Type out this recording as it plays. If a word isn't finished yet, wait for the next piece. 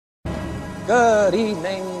Good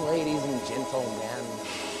evening, ladies and gentlemen.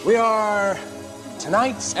 We are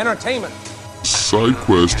tonight's entertainment.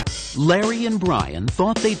 SideQuest. Larry and Brian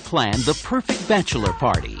thought they'd planned the perfect bachelor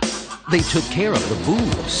party. They took care of the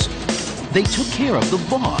booze. They took care of the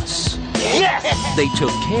boss. Yes! They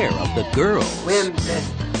took care of the girls. Women.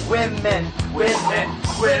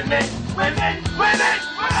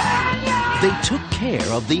 They took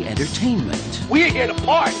care of the entertainment. We're here to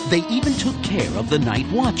party. They even took care of the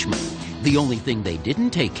night watchman. The only thing they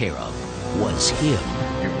didn't take care of was him.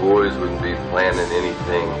 You boys wouldn't be planning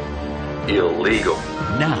anything illegal.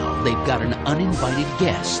 Now they've got an uninvited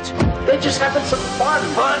guest. They're just having some fun.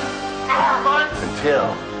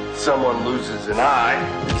 Until someone loses an eye.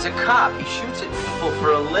 He's a cop. He shoots at people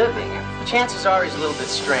for a living. Chances are he's a little bit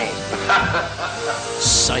strange.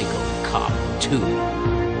 Psycho Cop 2.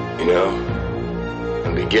 You know,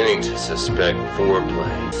 I'm beginning to suspect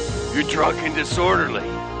foreplay. You're drunk and disorderly.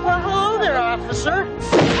 Well, hello there, officer.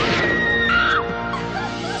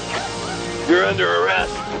 You're under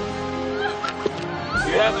arrest.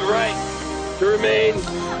 You have the right to remain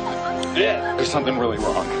dead. There's something really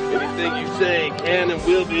wrong. Anything you say can and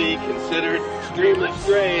will be considered extremely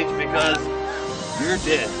strange because you're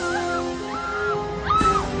dead.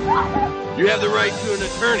 You have the right to an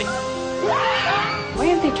attorney. Why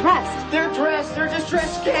aren't they dressed? They're dressed. They're just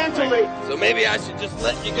dressed scantily. So maybe I should just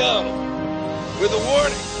let you go with a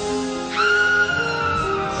warning.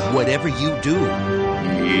 Whatever you do,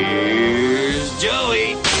 Here's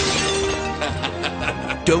Joey.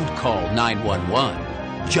 don't call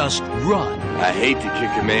 911. Just run. I hate to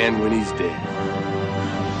kick a man when he's dead.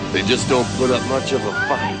 They just don't put up much of a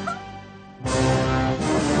fight.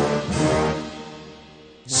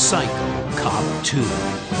 Psycho Cop 2.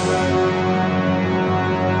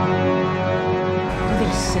 I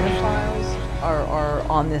think cinephiles are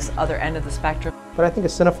on this other end of the spectrum. But I think a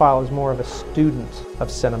cinephile is more of a student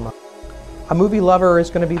of cinema. A movie lover is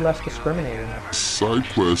going to be less discriminating.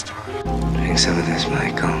 SideQuest. Drink some of this,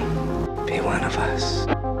 Michael. Be one of us.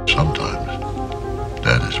 Sometimes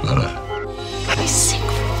that is better. I'm sick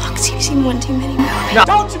for fuck's sake. You've seen one too many movies. No.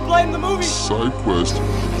 Don't you blame the movie. SideQuest.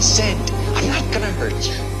 I said, I'm not gonna hurt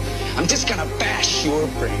you. I'm just gonna bash your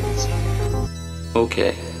brains.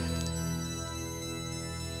 Okay.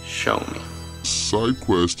 Show me.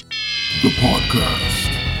 SideQuest. The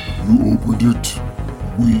podcast. You opened it.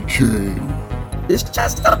 We came. It's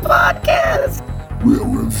just a podcast. We'll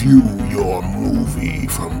review your movie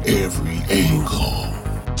from every angle.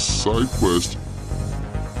 SideQuest.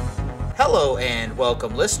 Hello and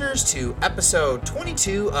welcome, listeners, to episode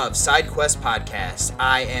 22 of SideQuest Podcast.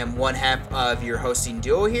 I am one half of your hosting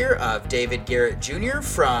duo here of David Garrett Jr.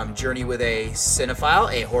 from Journey with a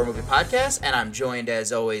Cinephile, a horror movie podcast, and I'm joined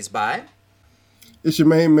as always by... It's your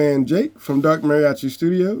main man, Jake, from Dark Mariachi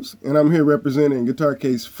Studios, and I'm here representing Guitar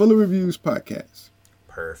Case Full of Reviews podcast.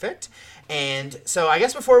 Perfect. And so I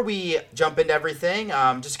guess before we jump into everything,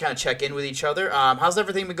 just to kind of check in with each other, how's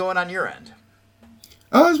everything been going on your end?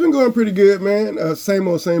 It's been going pretty good, man. Same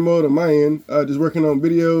old on my end. Just working on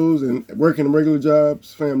videos and working regular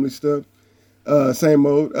jobs, family stuff. Same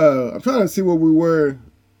old. I'm trying to see what we were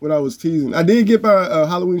when I was teasing. I did get my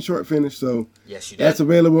Halloween short finished, so yes, you did. That's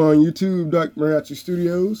available on YouTube, Dark Mariachi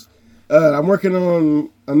Studios. I'm working on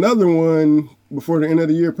another one before the end of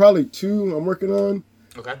the year, probably 2 I'm working on.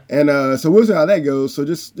 Okay. And so we'll see how that goes. So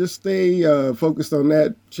just stay focused on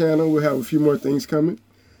that channel. We'll have a few more things coming.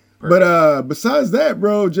 Perfect. But besides that,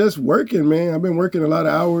 bro, just working, man. I've been working a lot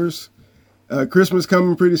of hours. Christmas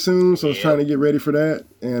coming pretty soon, so I was trying to get ready for that.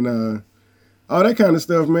 And all that kind of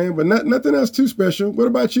stuff, man. But nothing else too special. What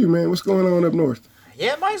about you, man? What's going on up north?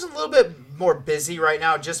 Yeah, mine's a little bit more busy right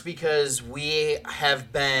now just because we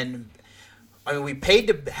have been... we paid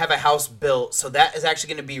to have a house built, so that is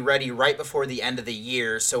actually going to be ready right before the end of the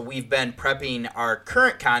year. So we've been prepping our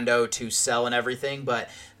current condo to sell and everything, but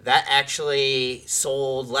that actually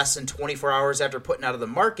sold less than 24 hours after putting out of the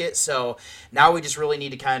market. So now we just really need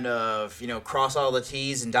to kind of, cross all the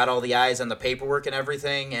T's and dot all the I's on the paperwork and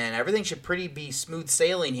everything. And everything should pretty be smooth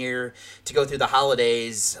sailing here to go through the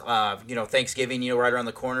holidays, Thanksgiving, right around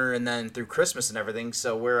the corner, and then through Christmas and everything.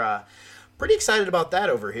 So we're pretty excited about that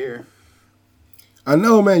over here. I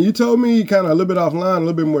know, man. You told me kind of a little bit offline, a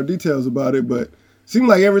little bit more details about it, but seemed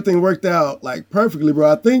like everything worked out perfectly,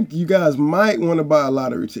 bro. I think you guys might want to buy a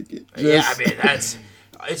lottery ticket.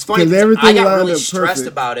 It's funny because I got really stressed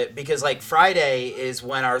about it because Friday is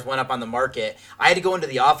when ours went up on the market. I had to go into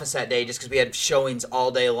the office that day just because we had showings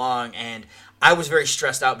all day long, and I was very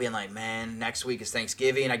stressed out being like, man, next week is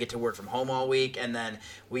Thanksgiving. I get to work from home all week, and then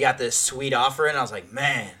we got this sweet offer, and I was like,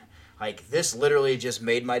 man, this literally just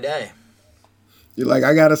made my day. You're like,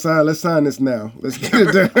 I gotta sign. Let's sign this now. Let's get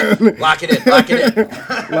it done. Lock it in. Lock it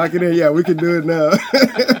in. Lock it in. Yeah, we can do it now.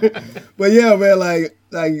 But yeah, man,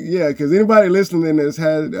 yeah, because anybody listening that's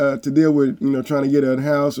had to deal with, trying to get a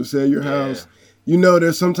house or sell your house,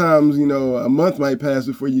 there's sometimes, a month might pass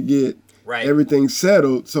before you get everything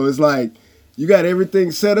settled. So it's like, you got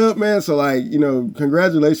everything set up, man. So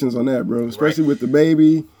congratulations on that, bro. Especially with the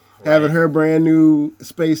baby, having her brand new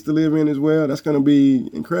space to live in as well. That's going to be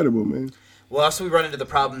incredible, man. Well, also we run into the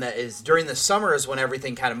problem that is during the summer is when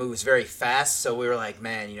everything kind of moves very fast. So we were like,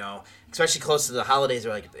 man, especially close to the holidays,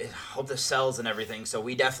 we're like, I hope this sells and everything. So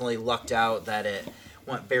we definitely lucked out that it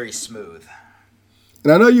went very smooth.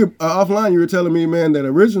 And I know you offline, you were telling me, man, that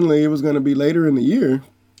originally it was going to be later in the year,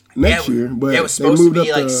 next year. But it was supposed to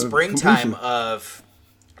be like springtime of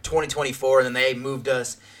 2024, and then they moved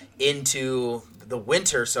us into the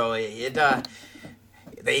winter. So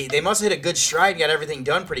They must have hit a good stride and got everything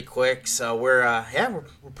done pretty quick. So we're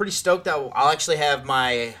pretty stoked that I'll actually have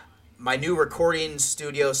my new recording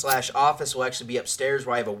studio / office will actually be upstairs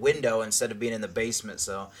where I have a window instead of being in the basement.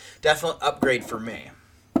 So definitely upgrade for me.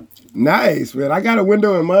 Nice, man. I got a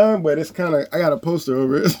window in mine, but it's I got a poster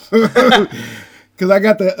over it. Because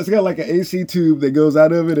it's got like an AC tube that goes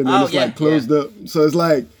out of it and then it's closed up. So it's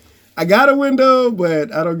like, I got a window,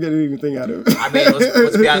 but I don't get anything out of it. I mean,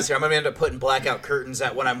 let's be honest here. I'm going to end up putting blackout curtains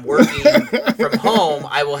that when I'm working from home,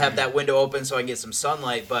 I will have that window open so I can get some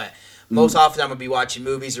sunlight. But most often I'm going to be watching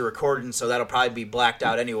movies or recording, so that'll probably be blacked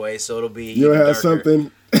out anyway, so it'll be You'll have darker.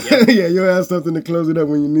 Something. Yep. Yeah, you'll have something to close it up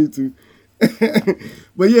when you need to.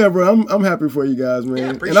 But yeah, bro, I'm happy for you guys,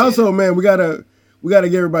 man. Yeah, and also, man, we gotta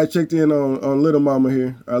get everybody checked in on little mama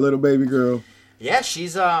here, our little baby girl. Yeah, she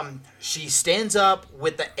stands up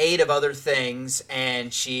with the aid of other things,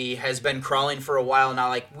 and she has been crawling for a while now.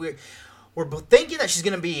 Like we're thinking that she's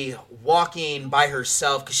gonna be walking by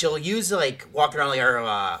herself because she'll use walking around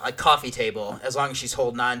our coffee table as long as she's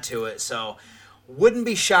holding on to it. So wouldn't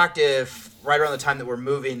be shocked if right around the time that we're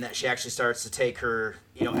moving that she actually starts to take her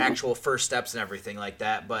actual first steps and everything like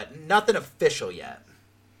that. But nothing official yet.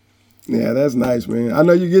 Yeah, that's nice, man. I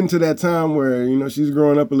know you're getting to that time where, she's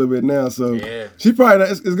growing up a little bit now. So she probably,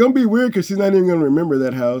 it's going to be weird because she's not even going to remember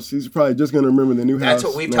that house. She's probably just going to remember the new house. That's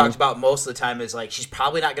what we've talked about most of the time is she's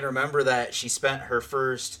probably not going to remember that she spent her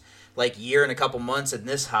first year and a couple months in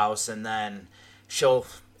this house, and then she'll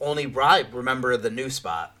only remember the new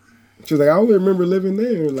spot. She's like, I only remember living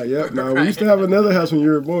there. Like, yep, no, we used to have another house when you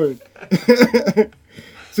were born.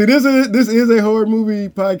 See, this is a horror movie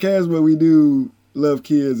podcast, but we do love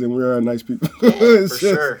kids and we are nice people. Yeah, for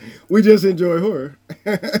sure. We just enjoy horror.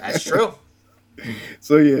 That's true.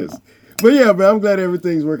 So yes, but yeah, man, I'm glad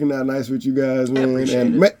everything's working out nice with you guys, man.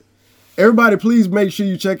 And everybody, please make sure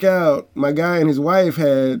you check out my guy and his wife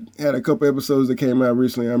had a couple episodes that came out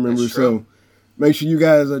recently. I remember, so make sure you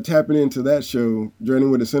guys are tapping into that show, Journey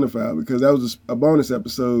with a Cinephile, because that was a bonus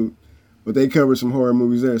episode, but they covered some horror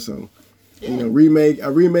movies there. So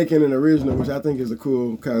remaking an original, which I think is a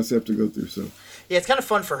cool concept to go through. So. Yeah, it's kind of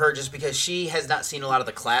fun for her just because she has not seen a lot of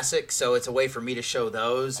the classics, so it's a way for me to show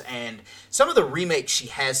those. And some of the remakes she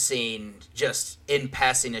has seen just in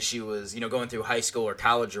passing as she was, going through high school or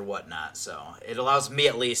college or whatnot. So it allows me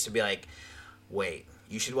at least to be like, wait,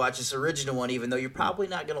 you should watch this original one even though you're probably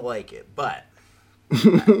not going to like it. But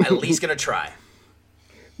I'm at least going to try.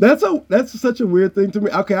 That's such a weird thing to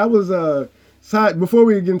me. Okay, I was before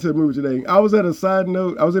we get into the movie today, I was at a side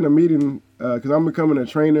note. I was in a meeting because I'm becoming a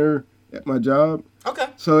trainer at my job. Okay.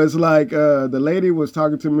 So it's like the lady was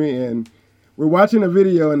talking to me and we're watching a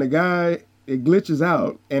video and the guy, it glitches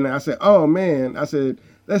out. And I said, oh man,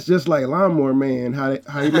 that's just like Lawnmower Man, how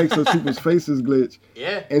he makes those people's faces glitch.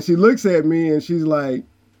 Yeah. And she looks at me and she's like,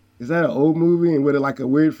 is that an old movie? And with a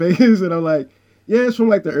weird face. And I'm like, yeah, it's from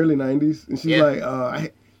the early 90s. And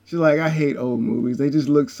she's like, I hate old movies. They just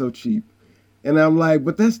look so cheap. And I'm like,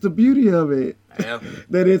 but that's the beauty of it. Yeah.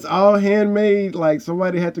 That it's all handmade,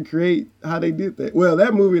 somebody had to create how they did that. Well,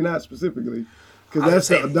 that movie not specifically, because that's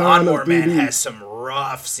the dawn of 3D. Man has some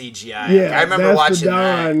rough CGI. Yeah, I remember watching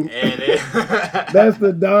that. That's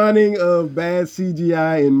the dawning of bad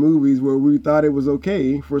CGI in movies where we thought it was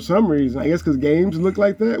okay for some reason. I guess because games look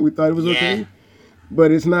like that, we thought it was okay,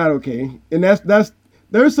 but it's not okay. And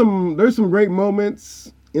there's some great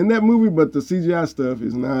moments in that movie, but the CGI stuff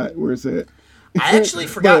is not where it's at. I actually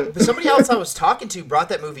forgot. Somebody else I was talking to brought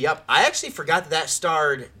that movie up. I actually forgot that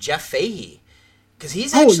starred Jeff Fahey. Because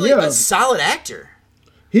he's actually a solid actor.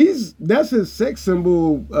 That's his sex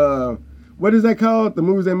symbol. What is that called? The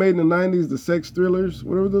movies they made in the 90s, the sex thrillers?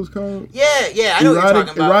 What were those called? Yeah, I know what you're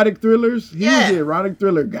talking about. Erotic thrillers? He was the erotic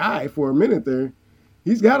thriller guy for a minute there.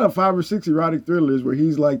 He's got 5 or 6 erotic thrillers where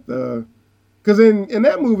he's like the Because in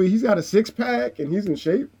that movie, he's got a 6-pack and he's in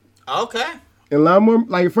shape. Okay. And a lot more,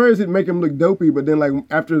 like at first it'd make him look dopey, but then like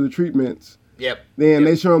after the treatments, then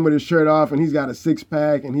they show him with his shirt off and he's got a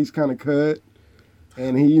 6-pack and he's kind of cut.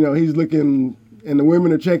 And he's looking, and the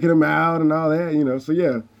women are checking him out and all that, so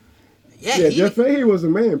yeah. Yeah, Jeff Fahey was a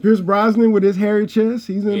man. Pierce Brosnan with his hairy chest,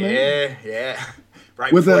 he's in there. Yeah.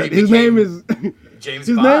 Right. With his name is James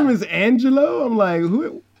his Bond. name is Angelo. I'm like,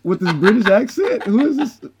 who with this British accent? Who is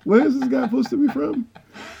this? Where is this guy supposed to be from?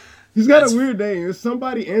 He's got a weird name. It's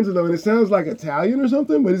somebody Angelo, and it sounds like Italian or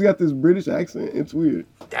something, but he's got this British accent. It's weird.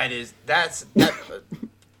 That's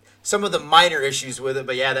some of the minor issues with it,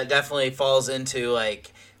 but yeah, that definitely falls into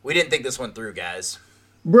like we didn't think this one through, guys.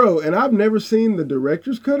 Bro, and I've never seen the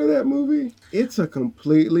director's cut of that movie. It's a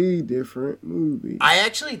completely different movie.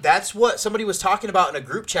 That's what somebody was talking about in a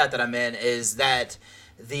group chat that I'm in, is that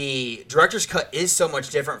the director's cut is so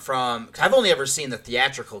much different from, cause I've only ever seen the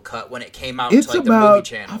theatrical cut when it came out to like the movie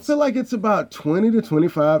channels. I feel like it's about 20 to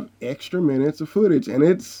 25 extra minutes of footage, and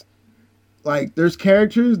it's like there's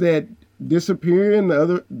characters that disappear in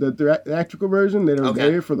the theatrical version that are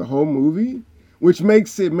there for the whole movie, which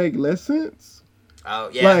makes it make less sense.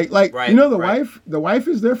 Oh yeah, like right, the wife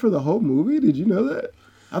is there for the whole movie. Did you know that?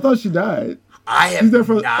 I thought she died. I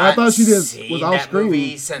thought she just was off screen.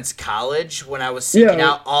 Movie since college when I was seeking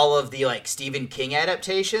out all of the like Stephen King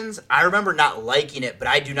adaptations. I remember not liking it, but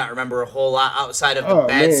I do not remember a whole lot outside of the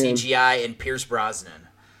bad CGI and Pierce Brosnan.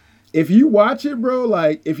 If you watch it, bro,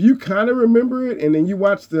 like if you kind of remember it, and then you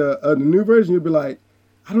watch the new version, you'll be like,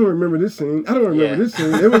 I don't remember this scene. I don't remember this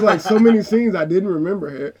scene. It was like so many scenes I didn't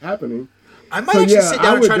remember happening. I might actually sit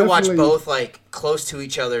down and try to watch both like close to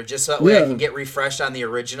each other just so that way I can get refreshed on the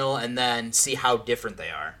original and then see how different they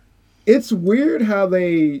are. It's weird how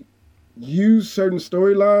they use certain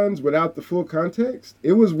storylines without the full context.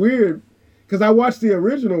 It was weird because I watched the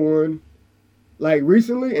original one like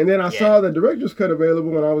recently, and then I saw the director's cut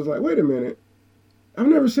available, and I was like, wait a minute. I've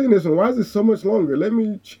never seen this one. Why is it so much longer? Let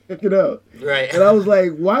me check it out. Right. And I was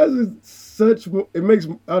like, why is it such... It makes...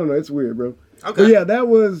 I don't know. It's weird, bro. Okay. But yeah, that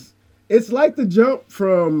was... It's like the jump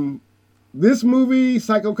from this movie,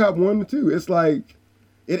 Psycho Cop 1 to 2. It's like...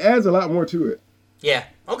 It adds a lot more to it. Yeah.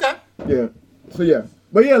 Okay. Yeah. So yeah.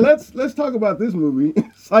 But yeah, let's talk about this movie.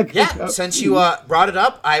 Psycho Cop Since 2. you brought it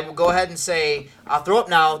up, I will go ahead and say... I'll throw up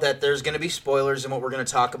now that there's going to be spoilers in what we're going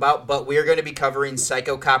to talk about, but we are going to be covering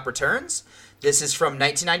Psycho Cop Returns. This is from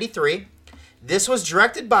 1993. This was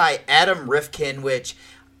directed by Adam Rifkin, which...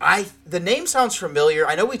 the name sounds familiar.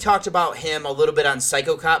 I know we talked about him a little bit on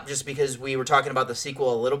Psycho Cop just because we were talking about the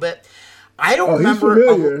sequel a little bit. I don't remember. He's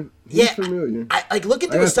familiar. He's familiar. I like looking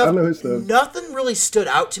through his stuff. I know his stuff. Nothing really stood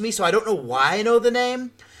out to me, so I don't know why I know the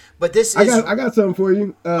name. But this is. I got something for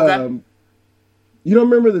you. Okay. You don't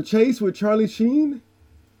remember The Chase with Charlie Sheen?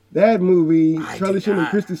 That movie, Charlie Sheen and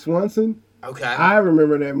Christy Swanson. Okay. I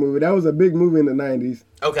remember that movie. That was a big movie in the 90s.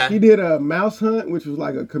 Okay. He did a Mouse Hunt, which was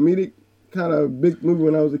like a comedic kind of big movie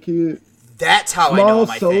when I was a kid. That's how I know him,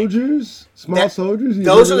 I think. Small Soldiers.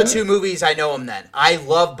 Those are the two movies I know him then. I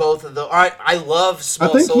love both of those. I love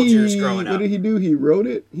Small Soldiers growing up. What did he do? He wrote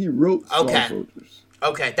it? He wrote Small Soldiers.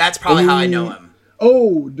 Okay, that's probably how I know him.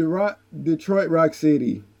 Oh, Detroit Rock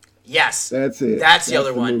City. Yes. That's it. That's the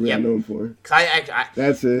other one. Yeah, I know him for.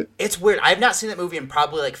 That's it. It's weird. I've not seen that movie in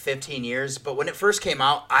probably like 15 years, but when it first came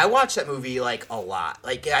out, I watched that movie like a lot.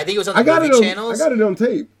 Like I think it was on the movie channels. I got it on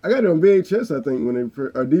tape. I got it on VHS, I think,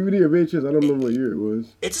 or DVD or VHS. I don't remember what year it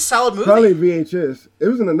was. It's a solid movie. Probably VHS. It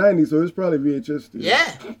was in the 90s, so it was probably VHS still.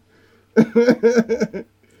 Yeah.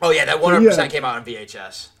 Oh yeah, that 100% came out on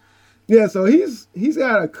VHS. Yeah, so he's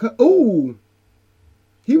got a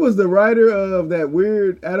he was the writer of that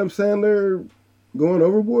weird Adam Sandler Going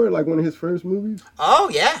Overboard, like one of his first movies.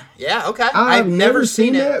 Oh, yeah, okay. I've never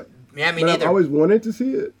seen it. Yeah, me neither. I've always wanted to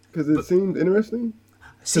see it because it seemed interesting.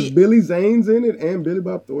 Because Billy Zane's in it and Billy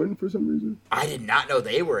Bob Thornton for some reason. I did not know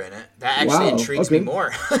they were in it. That actually intrigues me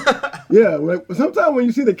more. Yeah, like, sometimes when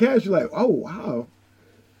you see the cast, you're like, oh, wow.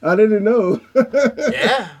 I didn't know.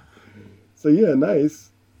 Yeah. So, yeah, nice.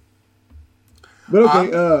 But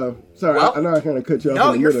okay, sorry, I know I kind of cut you off.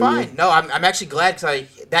 No, you're fine. Here. No, I'm actually glad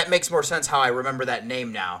because that makes more sense how I remember that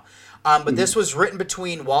name now. But this was written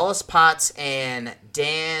between Wallace Potts and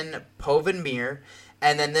Dan Povenmire,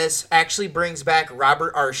 and then this actually brings back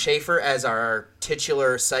Robert R. Schaefer as our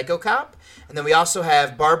titular Psycho Cop, and then we also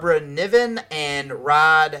have Barbara Niven and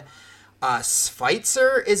Rod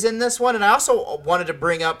Schweitzer is in this one, and I also wanted to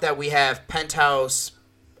bring up that we have Penthouse.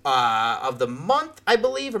 Of the month, I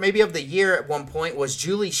believe, or maybe of the year at one point, was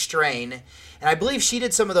Julie Strain. And I believe she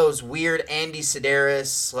did some of those weird Andy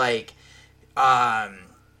Sedaris, like,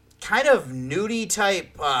 kind of nudie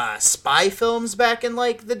type spy films back in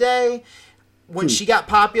like the day when she got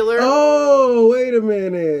popular. Oh, wait a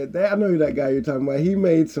minute. I know that guy you're talking about. He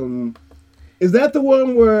made some. Is that the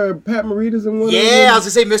one where Pat Morita's in one? Yeah, I was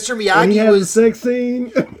gonna say Mr. Miyagi and he has a sex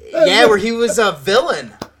scene. Yeah, where he was a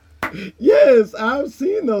villain. Yes, I've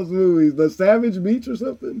seen those movies. The Savage Beach or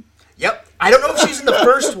something. Yep. I don't know if she was in the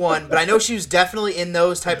first one, but I know she was definitely in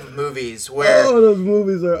those type of movies where... Oh, those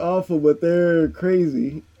movies are awful, but they're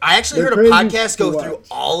crazy. I actually heard a podcast go through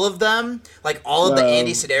all of them, like all of the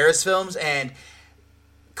Andy Sedaris films, and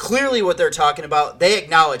clearly what they're talking about, they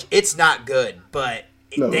acknowledge it's not good, but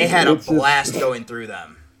they had a blast going through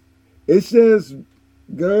them. It's just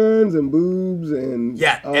guns and boobs and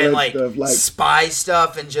all and that like stuff. Like spy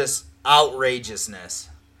stuff and just outrageousness.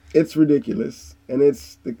 It's ridiculous. And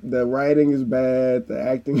it's the writing is bad, the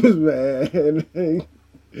acting is bad.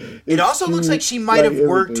 It also looks like she might have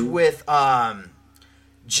worked with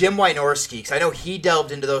Jim Wynorski, because I know he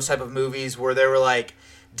delved into those type of movies where they were like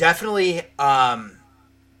definitely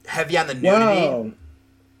heavy on the nudity. Wow.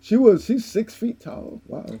 She's 6 feet tall.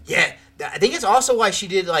 Wow. Yeah, I think it's also why she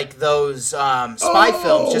did like those spy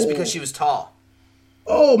films, just because she was tall.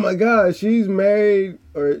 Oh my God, she's married,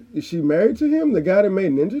 or is she married to him? The guy that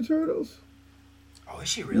made Ninja Turtles? Oh, is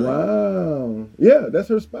she really? Wow. Yeah, that's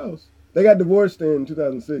her spouse. They got divorced in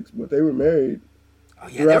 2006, but they were married. Oh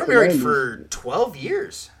yeah, they were married for 12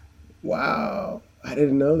 years. Wow. I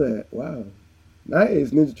didn't know that. Wow.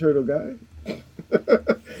 Nice Ninja Turtle guy.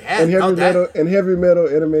 Yeah, and heavy metal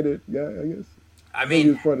animated guy, I guess. I mean,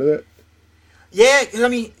 he was part of that. Yeah, I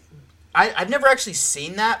mean, I've never actually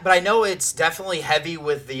seen that, but I know it's definitely heavy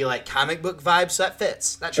with the like comic book vibe, so that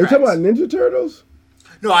fits. That tracks. Are you talking about Ninja Turtles?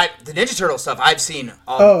 No, the Ninja Turtle stuff I've seen.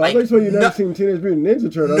 I thought you never seen Teenage Mutant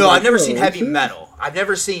Ninja Turtles. No, I've never seen Heavy Metal. I've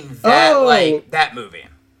never seen that that movie.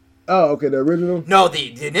 Oh, okay, the original. No,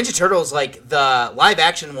 the Ninja Turtles, like the live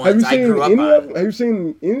action ones. I grew up on. Have you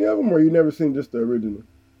seen any of them, or you never seen just the original?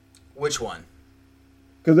 Which one?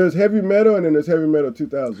 Because there's Heavy Metal and then there's Heavy Metal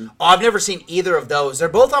 2000. Oh, I've never seen either of those. They're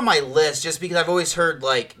both on my list just because I've always heard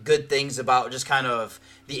like good things about just kind of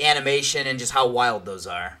the animation and just how wild those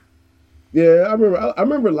are. Yeah, I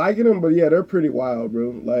remember liking them, but yeah, they're pretty wild,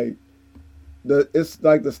 bro. Like it's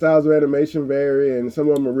like the styles of animation vary, and some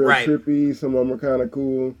of them are real trippy, some of them are kind of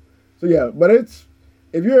cool. So yeah, but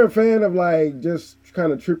if you're a fan of like just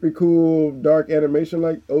kind of trippy, cool, dark animation,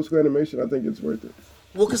 like old school animation, I think it's worth it.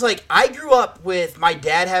 Well, because like I grew up with my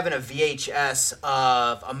dad having a VHS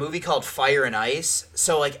of a movie called Fire and Ice,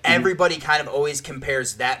 so like everybody kind of always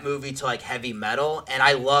compares that movie to like Heavy Metal, and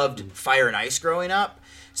I loved Fire and Ice growing up.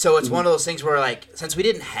 So it's one of those things where, like, since we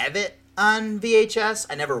didn't have it on VHS,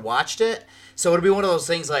 I never watched it. So it'll be one of those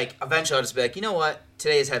things, like, eventually I'll just be like, you know what?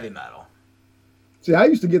 Today is Heavy Metal. See, I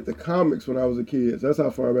used to get the comics when I was a kid. So that's how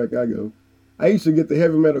far back I go. I used to get the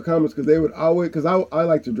Heavy Metal comics because they would always, because I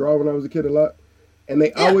like to draw when I was a kid a lot. And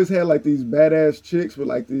they always had, like, these badass chicks with,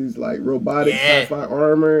 like, these, like, robotic sci-fi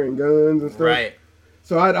armor and guns and stuff. Right.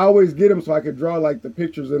 So I'd always get them so I could draw, like, the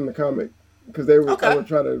pictures in the comic. Because I would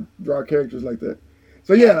try to draw characters like that.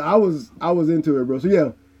 So yeah, I was into it, bro. So yeah,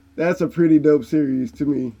 that's a pretty dope series to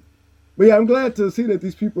me. But yeah, I'm glad to see that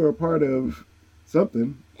these people are part of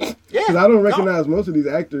something. Yeah. Because I don't recognize most of these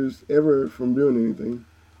actors ever from doing anything.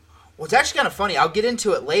 Well, it's actually kind of funny. I'll get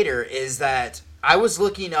into it later. Is that I was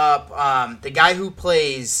looking up the guy who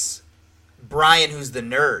plays Brian, who's the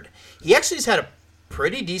nerd. He actually has had a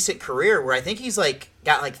pretty decent career where I think he's like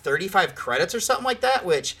got like 35 credits or something like that.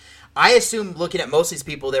 Which I assume, looking at most of these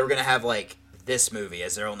people, they were gonna have like this movie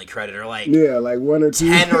as their only credit, or like like 1 or 2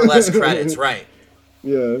 10 or less credits, right?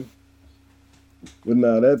 Yeah, but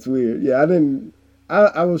no, that's weird. Yeah,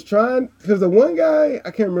 I was trying, because the one guy,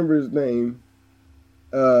 I can't remember his name.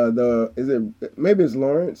 Maybe it's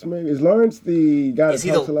Lawrence? Maybe is Lawrence the guy that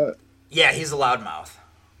talks a lot? Yeah, he's the loudmouth.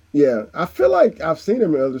 Yeah, I feel like I've seen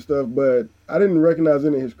him in other stuff, but I didn't recognize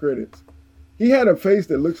any of his credits. He had a face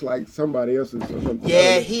that looks like somebody else's or something.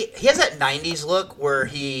 Yeah, he has that 90s look where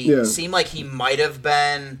he seemed like he might have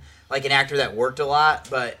been like an actor that worked a lot,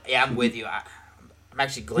 but yeah, I'm with you. I'm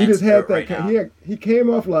actually glancing through it right now. He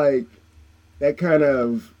came off like that kind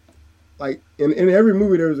of, like, in every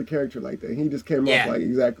movie there was a character like that. He just came off like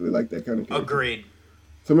exactly like that kind of character. Agreed.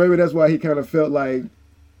 So maybe that's why he kind of felt like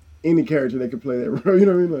any character that could play that role, you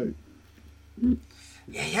know what I mean? Like,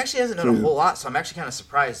 yeah, he actually hasn't done a whole lot, so I'm actually kind of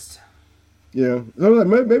surprised. Yeah, so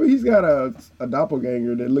like, maybe he's got a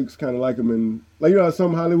doppelganger that looks kind of like him, and like, you know how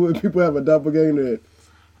some Hollywood people have a doppelganger that,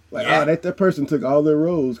 like, that person took all their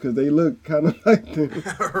roles because they look kind of like them.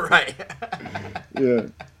 Right. Yeah.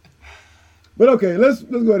 But okay, let's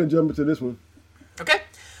go ahead and jump into this one. Okay,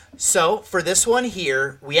 So for this one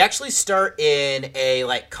here, we actually start in a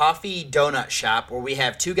like coffee donut shop where we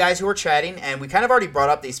have two guys who are chatting, and we kind of already brought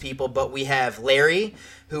up these people, but we have Larry,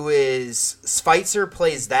 who is Schweitzer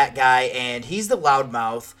plays that guy, and he's the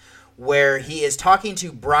loudmouth, where he is talking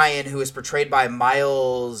to Brian, who is portrayed by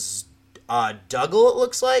Miles Dougal, it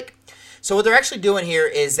looks like. So what they're actually doing here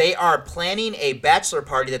is they are planning a bachelor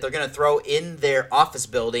party that they're going to throw in their office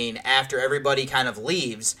building after everybody kind of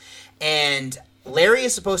leaves. And Larry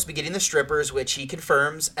is supposed to be getting the strippers, which he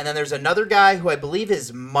confirms. And then there's another guy who I believe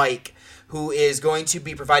is Mike, who is going to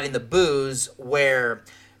be providing the booze, where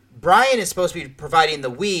Brian is supposed to be providing the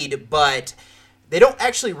weed, but they don't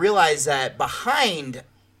actually realize that behind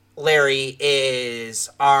Larry is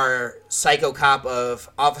our psycho cop of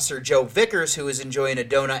Officer Joe Vickers, who is enjoying a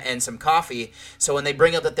donut and some coffee. So when they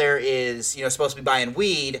bring up that there is, supposed to be buying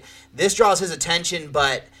weed, this draws his attention,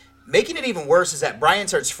 but making it even worse is that Brian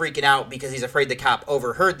starts freaking out because he's afraid the cop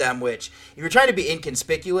overheard them, which, if you're trying to be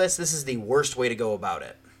inconspicuous, this is the worst way to go about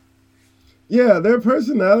it. Yeah, their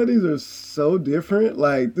personalities are so different.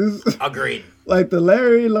 Like, this... Agreed. Like, the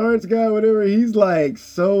Larry Lawrence guy, whatever, he's, like,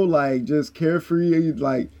 so, like, just carefree. He's,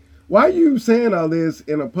 like... Why are you saying all this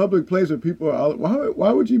in a public place where people are all...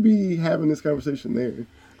 Why would you be having this conversation there?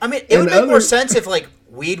 I mean, it would make more sense if, like,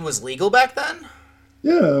 weed was legal back then.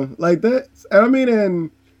 Yeah, like that. I mean, and,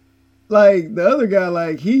 like, the other guy,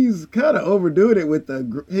 like, he's kind of overdoing it with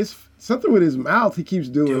something with his mouth he keeps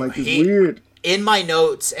doing. Dude, like, this weird... In my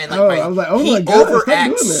notes, and, like, I was like, oh he my God,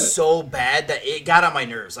 overacts so bad that it got on my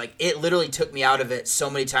nerves. Like, it literally took me out of it so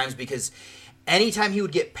many times because... Anytime he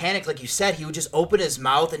would get panicked, like you said, he would just open his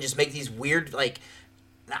mouth and just make these weird, like,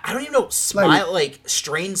 I don't even know,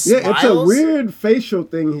 strange smiles. Yeah, it's a weird facial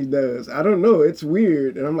thing he does. I don't know. It's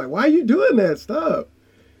weird. And I'm like, why are you doing that? Stop.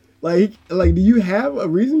 Like, do you have a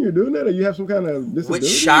reason you're doing that? Or you have some kind of disability?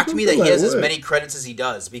 Which shocked me that he has as many credits as he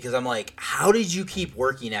does, because I'm like, how did you keep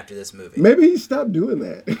working after this movie? Maybe he stopped doing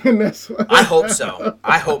that. And that's why. I hope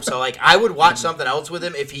so. Like, I would watch something else with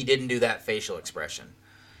him if he didn't do that facial expression.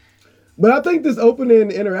 But I think this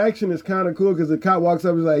opening interaction is kind of cool because the cop walks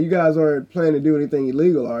up and is like, you guys aren't planning to do anything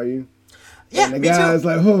illegal, are you? Yeah, and the guy's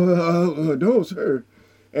like, no, sir.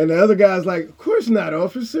 And the other guy's like, of course not,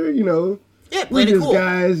 officer, Yeah, we're just cool.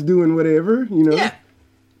 Guys doing whatever, Yeah.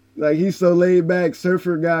 Like, he's so laid back,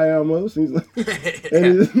 surfer guy almost. He's like,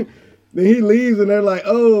 then he leaves and they're like,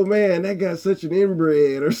 oh man, that guy's such an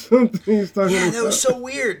inbred or something. He's talking about. That was so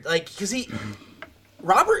weird. Like, because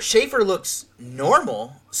Robert Schaefer looks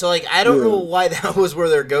normal, so, like, I don't know why that was where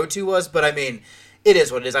their go-to was, but, I mean, it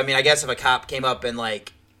is what it is. I mean, I guess if a cop came up and,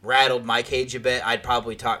 like, rattled my cage a bit, I'd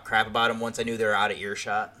probably talk crap about him once I knew they were out of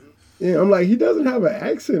earshot. Yeah, I'm like, he doesn't have an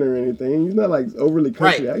accent or anything. He's not, like, overly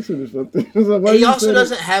country accent or something. Like, and he also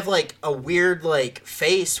doesn't have, like, a weird, like,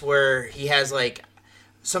 face where he has, like,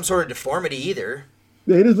 some sort of deformity either.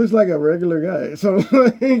 Yeah, he just looks like a regular guy. So,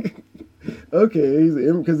 like... Okay,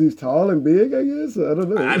 because he's tall and big, I guess. I don't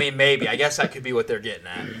know. I mean, maybe. I guess that could be what they're getting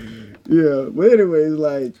at. Yeah, but anyways,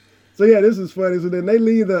 like, so yeah, this is funny. So then they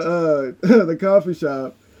leave the the coffee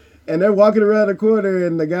shop, and they're walking around the corner,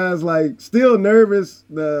 and the guy's like still nervous.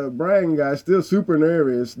 The Brian guy still super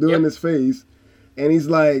nervous, doing his face, and he's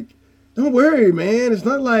like, "Don't worry, man. It's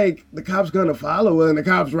not like the cop's gonna follow us, and the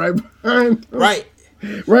cop's right behind him." Right.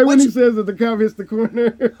 When he says that the cop hits the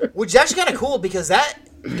corner. Which is actually kind of cool because that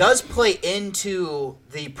does play into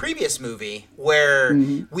the previous movie where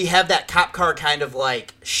we have that cop car kind of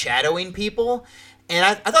like shadowing people. And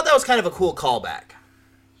I thought that was kind of a cool callback.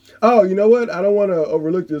 Oh, you know what? I don't want to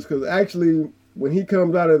overlook this because actually when he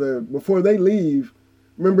comes out of before they leave,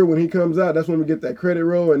 remember when he comes out, that's when we get that credit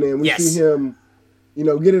roll and then we see him,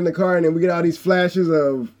 get in the car and then we get all these flashes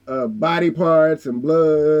of body parts and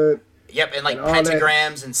blood. Yep, and like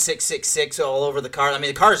pentagrams and 666 all over the car. I mean,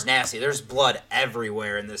 the car's nasty. There's blood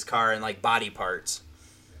everywhere in this car and like body parts.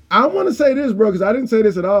 I want to say this, bro, because I didn't say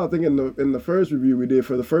this at all. I think in the first review we did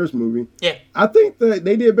for the first movie. Yeah. I think that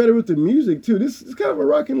they did better with the music too. This is kind of a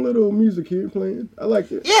rocking little music here playing. I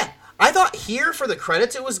like it. Yeah, I thought here for the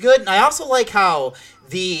credits it was good, and I also like how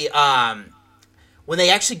the when they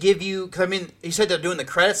actually give you, cause I mean, you said they're doing the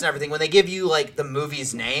credits and everything. When they give you like the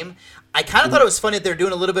movie's name, I kind of thought it was funny that they're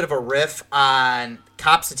doing a little bit of a riff on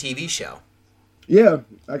Cops, the TV show. Yeah,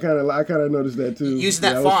 I kind of noticed that too. Using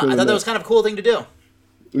that font, I thought that was kind of a cool thing to do.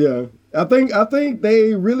 Yeah, I think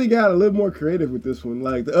they really got a little more creative with this one.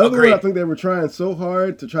 Like the other one, I think they were trying so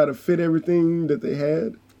hard to try to fit everything that they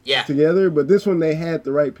had together, but this one they had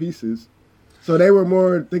the right pieces. So they were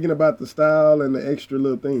more thinking about the style and the extra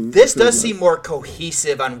little things. This does seem more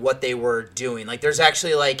cohesive on what they were doing. Like there's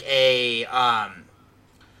actually like a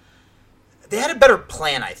they had a better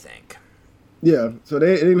plan, I think. Yeah, so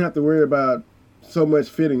they didn't have to worry about so much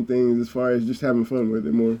fitting things as far as just having fun with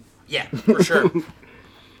it more. Yeah, for sure.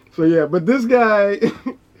 So yeah, but this guy,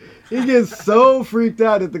 he gets so freaked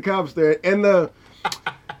out at the cops there, and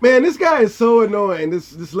man, this guy is so annoying.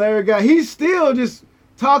 This Larry guy, he's still just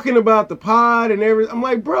talking about the pod and everything. I'm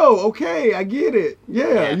like, bro, okay, I get it.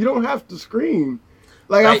 Yeah, you don't have to scream.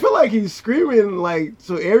 Like, right. I feel like he's screaming, like,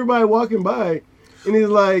 so everybody walking by, and he's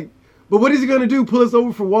like, but what is he gonna do? Pull us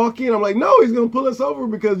over for walking? I'm like, no, he's gonna pull us over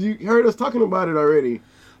because you heard us talking about it already.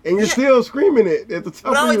 And you're still screaming it at the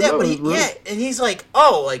top of your lungs, bro. Yeah, and he's like,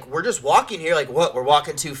 oh, like, we're just walking here. Like, what? We're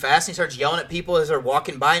walking too fast? And he starts yelling at people as they're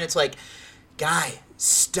walking by. And it's like, guy,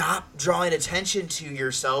 stop drawing attention to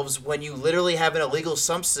yourselves when you literally have an illegal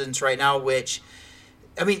substance right now, which,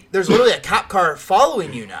 I mean, there's literally a cop car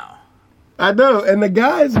following you now. I know. And the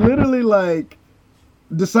guy's literally like,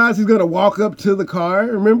 decides he's going to walk up to the car.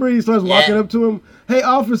 Remember? He starts walking up to him. Hey,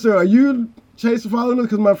 officer, are you following us?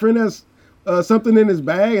 Because my friend has something in his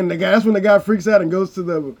bag, and that's when the guy freaks out and goes to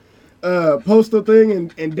the postal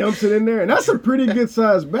thing and dumps it in there, and that's a pretty good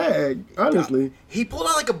sized bag, honestly. He pulled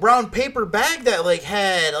out like a brown paper bag that like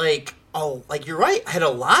had like you're right, had a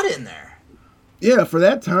lot in there. Yeah, for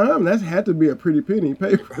that time, that had to be a pretty penny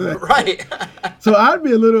paper. Right. So I'd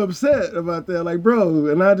be a little upset about that, like, bro,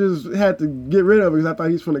 and I just had to get rid of it because I thought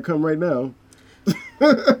he's going to come right now.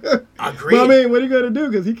 Agreed. Well, I mean, what are you going to do?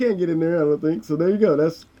 Because he can't get in there, I don't think. So there you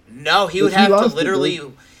go. No, he would have to literally,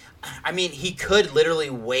 I mean, he could literally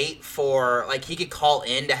wait for, like, he could call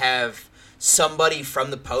in to have somebody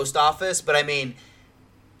from the post office, but I mean,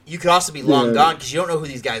 you could also be long gone because you don't know who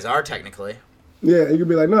these guys are technically. Yeah, you could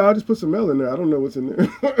be like, no, I'll just put some mail in there. I don't know what's in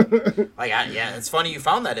there. Yeah, it's funny you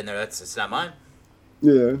found that in there. It's not mine.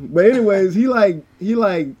 Yeah, but anyways, he as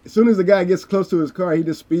soon as the guy gets close to his car, he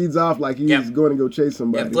just speeds off like he's going to go chase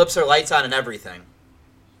somebody. Yeah, flips their lights on and everything.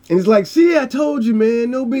 And he's like, see, I told you, man,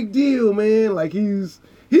 no big deal, man. Like, he's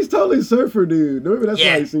totally a surfer dude. Maybe that's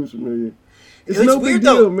why he seems familiar. It's no weird, big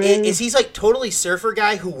deal, though, man. he's like totally surfer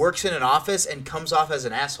guy who works in an office and comes off as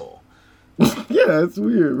an asshole. Yeah, it's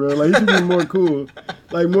weird, bro. Like, he should be more cool,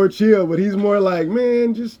 like more chill, but he's more like,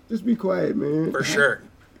 man, just be quiet, man. For sure.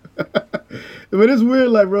 But it's weird,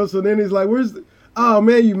 like, bro. So then he's like, oh,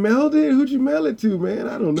 man, you mailed it? Who'd you mail it to, man?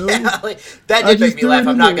 I don't know. Yeah, like, that did make me laugh,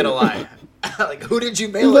 I'm not going to lie. Like, who did you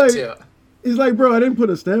mail it to? He's like, bro, I didn't put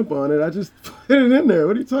a stamp on it. I just put it in there.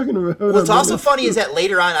 What are you talking about? What's also funny is that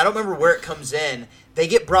later on, I don't remember where it comes in, they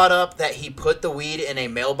get brought up that he put the weed in a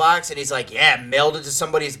mailbox, and he's like, yeah, mailed it to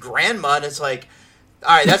somebody's grandma, and it's like,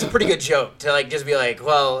 all right, that's a pretty good joke to, like, just be like,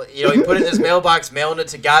 well, you know, he put it in his mailbox, mailing it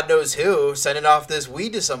to God knows who, sending off this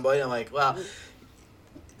weed to somebody. I'm like, well,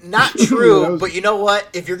 not true, but you know what?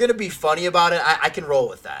 If you're going to be funny about it, I can roll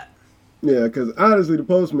with that. Yeah, because honestly, the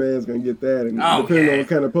postman's going to get that, and depending on what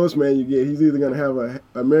kind of postman you get, he's either going to have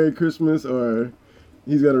a Merry Christmas or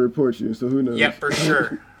he's going to report you, so who knows? Yeah, for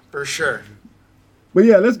sure. For sure. But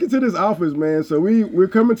yeah, let's get to this office, man. So we're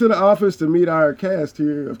coming to the office to meet our cast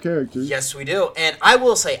here of characters. Yes, we do. And I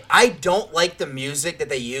will say, I don't like the music that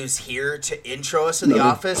they use here to intro us to the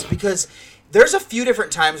office because there's a few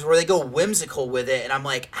different times where they go whimsical with it, and I'm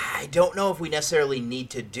like, I don't know if we necessarily need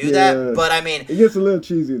to do that. But I mean, it gets a little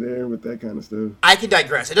cheesy there with that kind of stuff. I can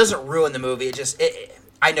digress. It doesn't ruin the movie.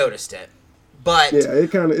 I noticed it. But yeah,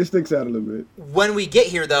 it sticks out a little bit. When we get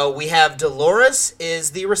here, though, we have Dolores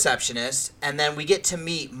is the receptionist, and then we get to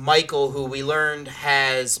meet Michael, who we learned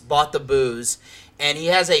has bought the booze, and he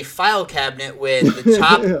has a file cabinet with the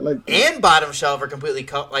top and bottom shelf are completely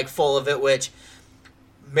full of it, which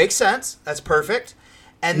makes sense. That's perfect.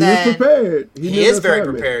 And then he's prepared. He is very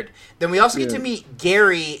prepared. Then we also get to meet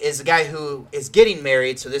Gary, is the guy who is getting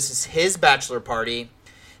married, so this is his bachelor party.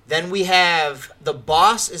 Then we have the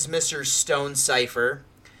boss is Mr. Stone Cipher.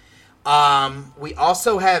 We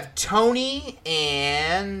also have Tony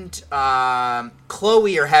and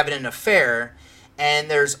Chloe are having an affair.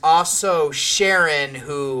 And there's also Sharon,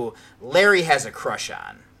 who Larry has a crush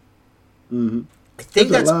on. Mm-hmm. I think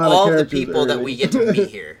that's all the people that we get to meet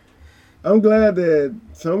here. I'm glad that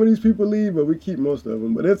some of these people leave, but we keep most of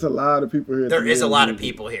them. But it's a lot of people here. There is a lot of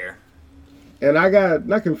people here. And I got,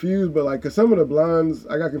 not confused, but like, because some of the blondes,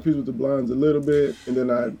 I got confused with the blondes a little bit, and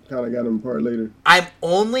then I kind of got them apart later. I'm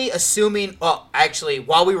only assuming, well, actually,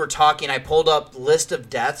 while we were talking, I pulled up list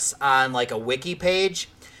of deaths on like a wiki page.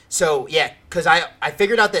 So, yeah, because I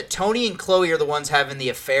figured out that Tony and Chloe are the ones having the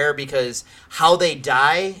affair because how they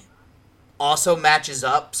die also matches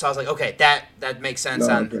up. So I was like, okay, that makes sense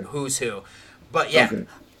who's who. But yeah,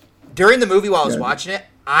 during the movie while I was watching it,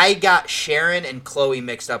 I got Sharon and Chloe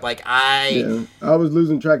mixed up. I was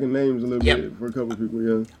losing track of names a little bit for a couple of people.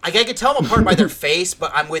 Yeah, I could tell them apart by their face,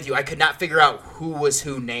 but I'm with you. I could not figure out who was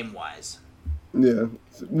who name wise. Yeah,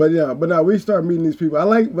 but now we start meeting these people. I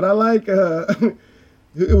like.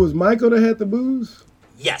 It was Michael that had the booze.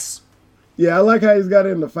 Yes. Yeah, I like how he's got it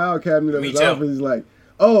in the file cabinet of Me his too. office. He's like,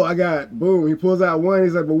 "Oh, I got boom." He pulls out one.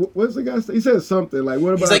 He's like, "But what's the guy say?" He says something like, "What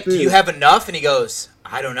about He's like, this?" "Do you have enough?" And he goes,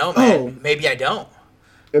 "I don't know, man. Oh. Maybe I don't."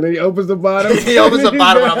 And then he opens the bottom. He opens the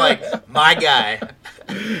bottom, and I'm like, "My guy."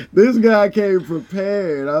 This guy came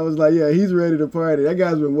prepared. I was like, "Yeah, he's ready to party." That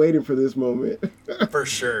guy's been waiting for this moment. For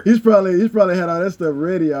sure. He's probably had all that stuff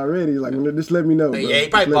ready already. Like, just let me know. Bro. Yeah, he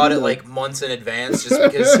probably bought it like months in advance just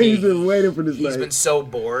because he's been waiting for this. He's been so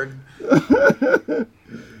bored.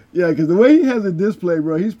 Yeah, because the way he has it displayed,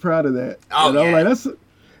 bro, he's proud of that. Oh, and I'm yeah. like,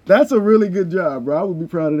 that's a really good job, bro. I would be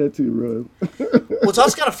proud of that too, bro. Well, it's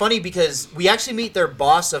also kind of funny because we actually meet their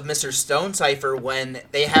boss of Mr. Stonecipher when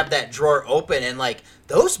they have that drawer open, and like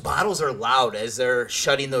those bottles are loud as they're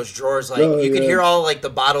shutting those drawers. Like you could hear all like the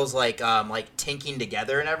bottles like tinking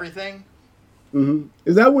together and everything. Mm-hmm.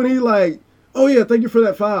 Is that when he like, "Oh yeah, thank you for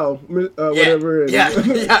that file," whatever? And, Yeah.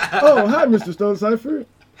 Oh, hi, Mr. Stonecipher.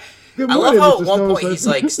 Good I morning, love how Mr. at one point Stonecipher. he's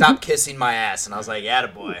like, "Stop kissing my ass," and I was like,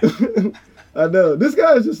 "Attaboy." I know. This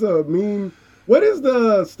guy is just a mean. What is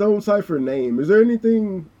the Stonecipher name? Is there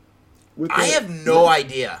anything with that? I have no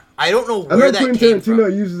idea. I don't know I where know that Quentin came Tarantino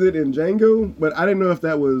from. uses it in Django, but I didn't know if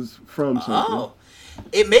that was from something. Oh,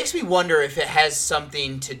 it makes me wonder if it has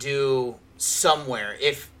something to do somewhere.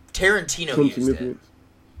 If Tarantino Some used it. significance.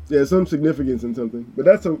 Yeah, some significance in something. But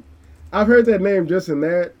I've heard that name just in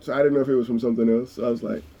that, so I didn't know if it was from something else. So I was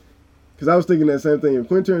like, because I was thinking that same thing. If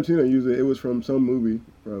Quentin Tarantino used it, it was from some movie,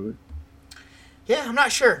 probably. Yeah, I'm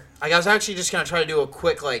not sure. Like, I was actually just gonna try to do a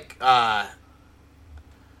quick like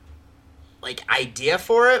idea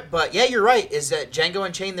for it, but yeah, you're right. Is that Django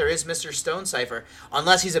Unchained? There is Mr. Stonecipher,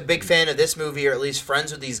 unless he's a big fan of this movie or at least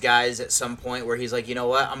friends with these guys at some point, where he's like, you know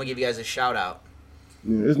what, I'm gonna give you guys a shout out.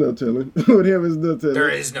 Yeah, there's no telling. With him, there's no telling. There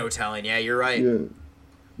is no telling. Yeah, you're right. Yeah.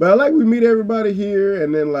 But I like we meet everybody here,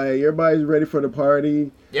 and then like everybody's ready for the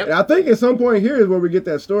party. Yep. And I think at some point here is where we get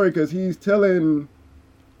that story because he's telling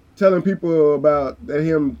people about that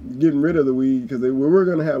him getting rid of the weed because we were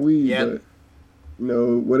gonna have weed, but you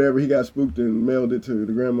know whatever he got spooked and mailed it to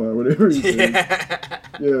the grandma or whatever. He said.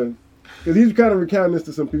 Yeah. Because he's kind of recounting this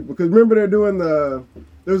to some people. Because remember they're doing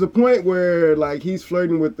there's a point where like he's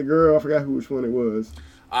flirting with the girl. I forgot which one it was.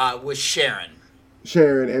 With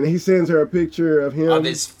Sharon, and he sends her a picture of him. of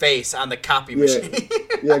his face on the copy machine.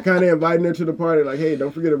 Yeah, kind of inviting her to the party, like, "Hey,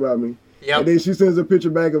 don't forget about me." Yep. And then she sends a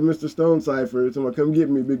picture back of Mr. Stonecipher, so "Come get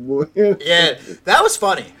me, big boy." Yeah, that was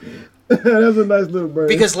funny. That's a nice little burn.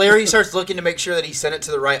 Because Larry starts looking to make sure that he sent it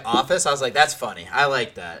to the right office. I was like, that's funny. I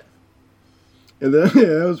like that. And then,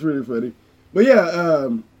 yeah, that was really funny. But yeah,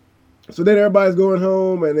 so then everybody's going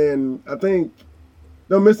home, and then I think,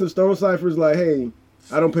 Mr. Stonecipher's like, "Hey,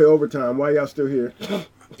 I don't pay overtime. Why y'all still here?"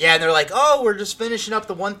 Yeah, and they're like, oh, we're just finishing up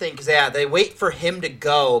the one thing. Because, yeah, they wait for him to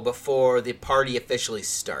go before the party officially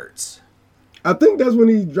starts. I think that's when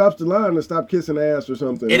he drops the line to stop kissing ass or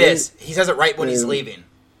something. It right? is. He says it right when he's leaving.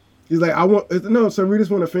 He's like, so we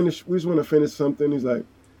just want to finish. We just want to finish something. He's like,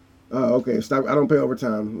 "Oh, okay, stop. I don't pay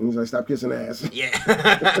overtime." And he's like, "Stop kissing ass." Yeah.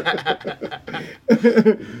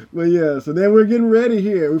 But yeah, so then we're getting ready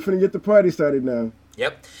here. We're finna get the party started now.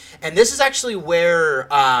 Yep. And this is actually where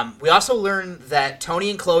we also learn that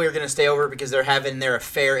Tony and Chloe are going to stay over because they're having their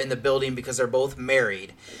affair in the building because they're both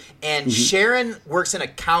married. And Sharon works in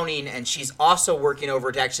accounting, and she's also working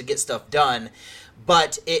over to actually get stuff done.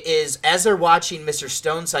 But it is, as they're watching Mr.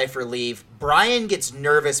 Stonecipher leave, Brian gets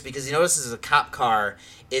nervous because he notices a cop car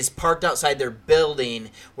is parked outside their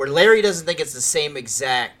building where Larry doesn't think it's the same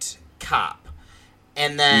exact cop.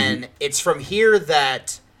 And then it's from here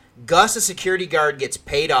that Gus, a security guard, gets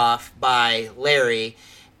paid off by Larry,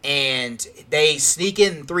 and they sneak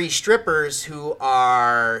in 3 strippers who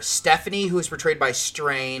are Stephanie, who is portrayed by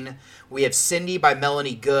Strain. We have Cindy by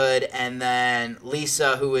Melanie Good, and then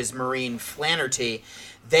Lisa, who is Maureen Flaherty.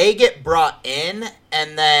 They get brought in,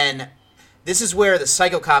 and then this is where the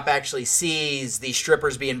psycho cop actually sees the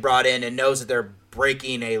strippers being brought in and knows that they're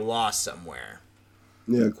breaking a law somewhere.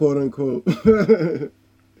 Yeah, quote unquote.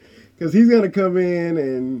 Because he's going to come in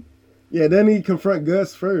and, then he confront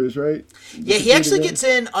Gus first, right? Yeah, he actually gets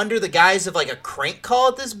in under the guise of like a crank call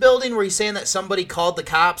at this building where he's saying that somebody called the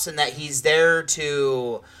cops and that he's there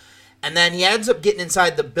to... And then he ends up getting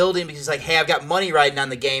inside the building because he's like, hey, I've got money riding on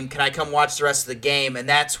the game. Can I come watch the rest of the game? And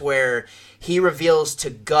that's where he reveals to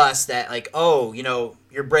Gus that, like, oh,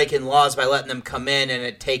 you're breaking laws by letting them come in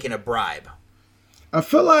and taking a bribe. I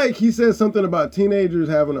feel like he said something about teenagers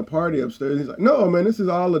having a party upstairs. He's like, no, man, this is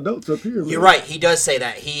all adults up here, man. You're right. He does say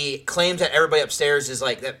that. He claims that everybody upstairs is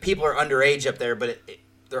like, that people are underage up there, but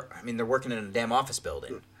they're working in a damn office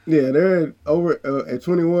building. Yeah, they're over at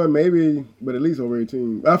 21, maybe, but at least over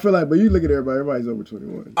 18. I feel like, but you look at everybody's over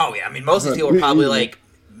 21. Oh, yeah. I mean, most of these people are probably like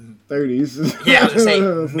 30s. Yeah, I was going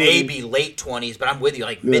to say maybe late 20s, but I'm with you,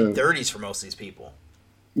 like mid-30s for most of these people.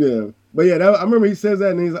 Yeah. But yeah, I remember he says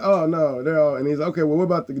that, and he's like, oh, no, they're all, and he's like, okay, well, what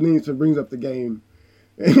about the needs? And brings up the game.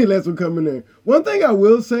 And he lets them come in there. One thing I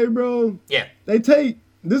will say, bro. Yeah.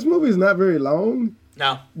 This movie is not very long.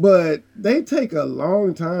 No. But they take a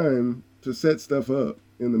long time to set stuff up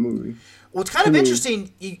in the movie. Well, it's kind of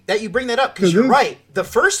interesting that you bring that up, because you're right. The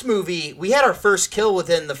first movie, we had our first kill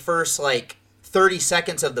within the first, 30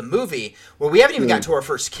 seconds of the movie, where we haven't even got to our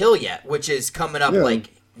first kill yet, which is coming up,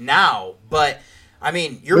 now. But, I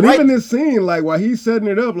mean, you're right. But even this scene, while he's setting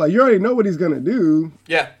it up, you already know what he's going to do.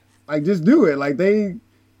 Yeah. Just do it. They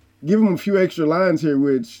give him a few extra lines here,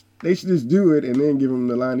 which they should just do it and then give him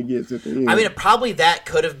the line he gets at the end. I mean, probably that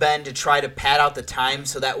could have been to try to pad out the time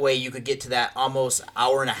so that way you could get to that almost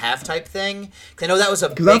hour and a half type thing. Because I know that was a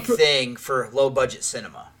big thing for low-budget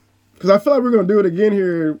cinema. Because I feel like we're going to do it again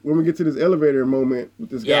here when we get to this elevator moment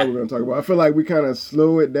with this guy we're going to talk about. I feel like we kind of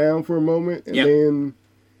slow it down for a moment, and then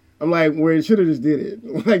I'm like, well, it should have just did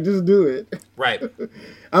it. Just do it. Right.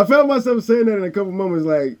 I found myself saying that in a couple moments,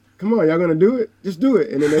 come on, y'all going to do it? Just do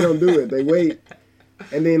it. And then they don't do it. They wait.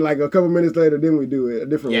 And then, a couple minutes later, then we do it a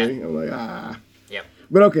different way. I'm like, Yep.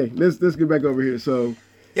 But okay, let's get back over here. So,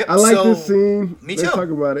 I like this scene. Me too. Let's talk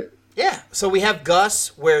about it. Yeah. So we have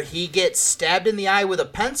Gus where he gets stabbed in the eye with a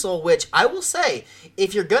pencil, which I will say,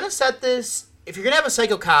 if you're going to set this, if you're going to have a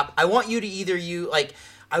psycho cop, I want you to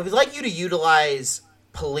I would like you to utilize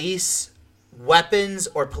police weapons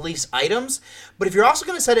or police items, but if you're also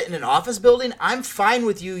going to set it in an office building, I'm fine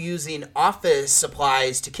with you using office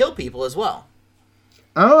supplies to kill people as well.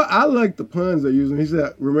 I like the puns they're using. He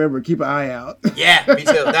said, remember, keep an eye out. Yeah, me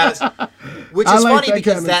too. Which is funny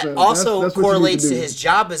because that also correlates to his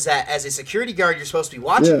job, is that as a security guard, you're supposed to be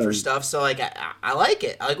watching for stuff. So, I like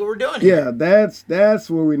it. I like what we're doing here. Yeah, that's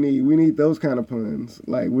what we need. We need those kind of puns.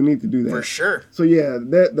 We need to do that. For sure. So, yeah,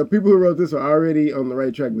 the people who wrote this are already on the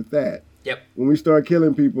right track with that. Yep. When we start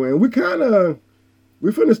killing people. And we're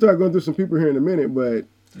finna start going through some people here in a minute, but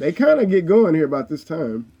they kind of get going here about this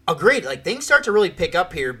time. Agreed. Things start to really pick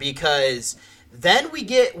up here because then we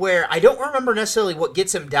get where I don't remember necessarily what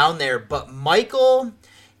gets him down there, but Michael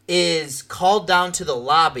is called down to the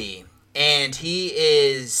lobby and he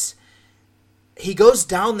goes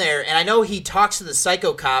down there, and I know he talks to the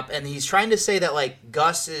psycho cop and he's trying to say that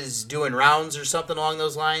Gus is doing rounds or something along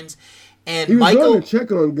those lines. And he was Michael going to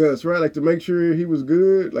check on Gus, right? To make sure he was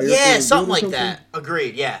good. Something like that.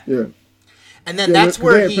 Agreed. Yeah. Yeah. And then that's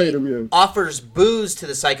where he offers booze to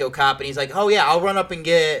the psycho cop, and he's like, oh, yeah, I'll run up and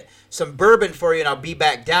get some bourbon for you, and I'll be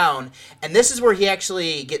back down. And this is where he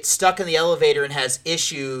actually gets stuck in the elevator and has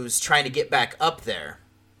issues trying to get back up there.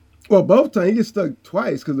 Well, both times. He gets stuck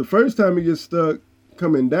twice, because the first time he gets stuck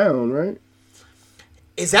coming down, right?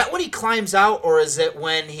 Is that when he climbs out, or is it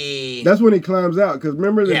when he... That's when he climbs out, because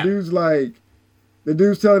remember the dude's the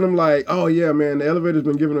dude's telling him oh yeah, man, the elevator's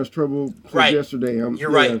been giving us trouble since yesterday.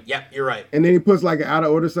 You're right. Yep, you're right. And then he puts an out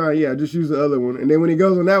of order sign. Yeah, just use the other one. And then when he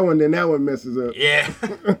goes on that one, then that one messes up. Yeah.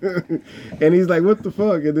 And he's like, what the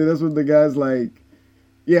fuck? And then that's what the guy's like.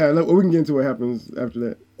 Yeah, look, we can get into what happens after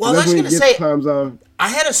that. Well, I was going to say, I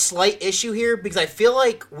had a slight issue here because I feel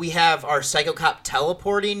like we have our psycho cop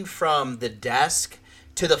teleporting from the desk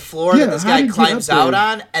to the floor that this guy climbs out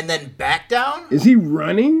on and then back down. Is he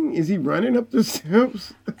running? Is he running up the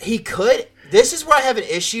steps? He could. This is where I have an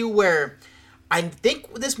issue where I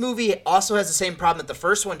think this movie also has the same problem that the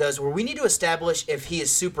first one does, where we need to establish if he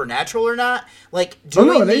is supernatural or not. I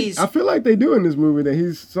feel like they do in this movie that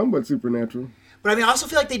he's somewhat supernatural. But I also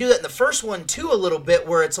feel like they do that in the first one too a little bit,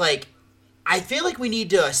 where it's I feel like we need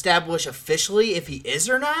to establish officially if he is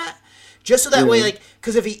or not. Just so that way,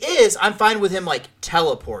 because if he is, I'm fine with him,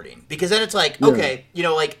 teleporting. Because then it's okay,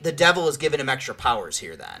 the devil is giving him extra powers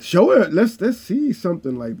here then. Show it. Let's see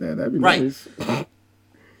something like that. That'd be nice.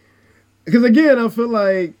 Because, again, I feel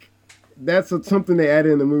like that's something they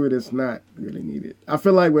added in the movie that's not really needed. I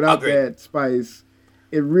feel like without that spice,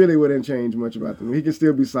 it really wouldn't change much about the movie. He could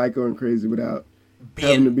still be psycho and crazy without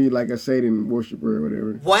having to be a Satan worshiper or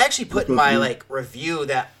whatever. Well, I actually put in my review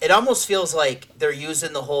that it almost feels like they're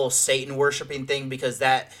using the whole Satan worshiping thing because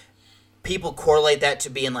that people correlate that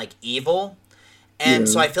to being evil. And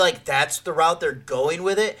so I feel like that's the route they're going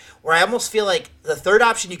with it, where I almost feel like the third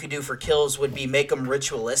option you could do for kills would be make them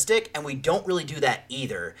ritualistic, and we don't really do that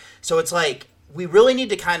either. So it's we really need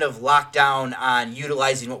to kind of lock down on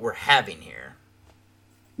utilizing what we're having here.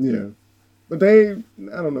 Yeah. But I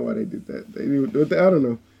don't know why they did that. I don't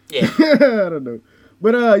know. Yeah. I don't know.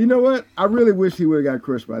 But you know what? I really wish he would have got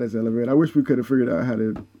crushed by this elevator. I wish we could have figured out how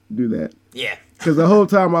to do that. Yeah. Because the whole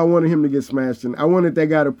time I wanted him to get smashed, and I wanted that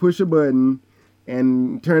guy to push a button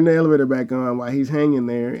and turn the elevator back on while he's hanging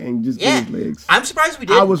there and just get his legs. I'm surprised we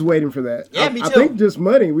did. I was waiting for that. Yeah, me too. I think just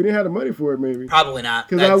money. We didn't have the money for it, maybe. Probably not.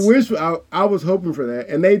 Because I was hoping for that.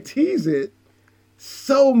 And they tease it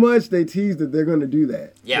so much. They tease that they're going to do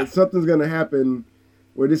that. Yeah. That something's going to happen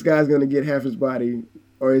where this guy's going to get half his body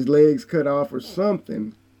or his legs cut off or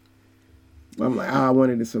something. I'm like, I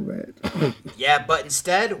wanted it so bad. Yeah, but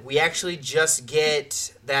instead, we actually just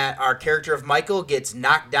get that our character of Michael gets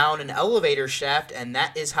knocked down an elevator shaft, and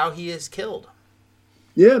that is how he is killed.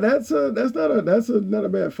 Yeah, that's not a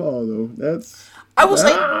bad fall though. I will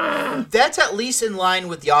say that's at least in line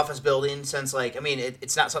with the office building, since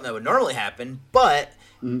it's not something that would normally happen, but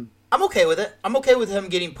I'm okay with it. I'm okay with him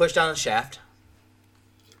getting pushed down the shaft.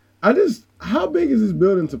 How big is this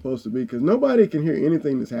building supposed to be? Because nobody can hear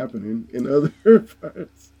anything that's happening in other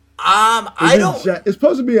parts. It's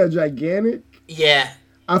supposed to be a gigantic. Yeah.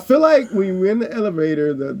 I feel like when we're in the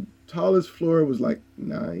elevator, the tallest floor was like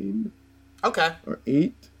 9. Okay. Or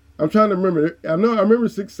 8. I'm trying to remember. I remember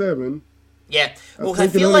 6, 7. Yeah. Well, I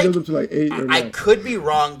feel like goes up to like 8 or 9. I could be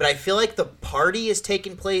wrong, but I feel like the party is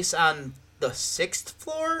taking place on the 6th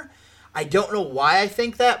floor. I don't know why I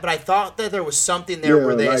think that, but I thought that there was something there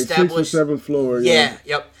where they established 6th or 7th floor. Yeah,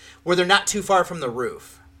 yep. Where they're not too far from the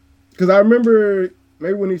roof. Because I remember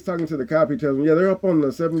maybe when he's talking to the cop, he tells me, they're up on the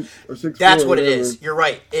 7th or 6th floor. That's what it is. You're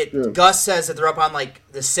right. Gus says that they're up on like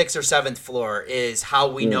the 6th or 7th floor is how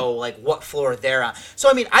we know like what floor they're on. So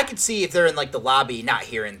I mean, I could see if they're in like the lobby not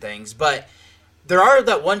hearing things, but there are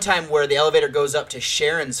that one time where the elevator goes up to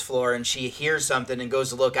Sharon's floor and she hears something and goes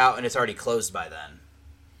to look out and it's already closed by then.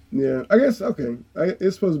 Yeah, I guess, okay.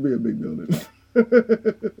 It's supposed to be a big building.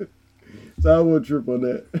 So I won't trip on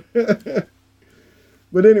that.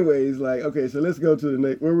 But anyways, okay, so let's go to the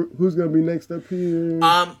next. Who's going to be next up here?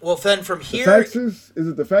 Well, then from here... The faxes? Is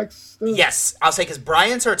it the fax stuff? Yes. I'll say, because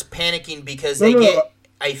Brian starts panicking because they get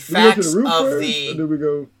a fax of the... Or did we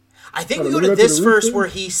go... I think we go to this first where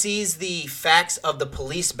he sees the fax of the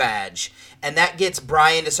police badge, and that gets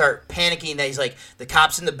Brian to start panicking that he's like, the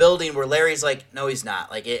cop's in the building, where Larry's like, no, he's not.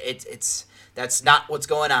 Like, it's that's not what's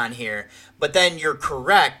going on here. But then you're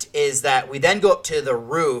correct, is that we then go up to the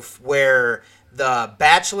roof where the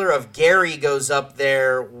bachelor of Gary goes up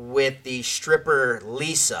there with the stripper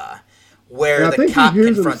Lisa, where the cop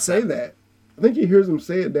confronts him. That. I think he hears him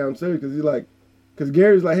say it downstairs because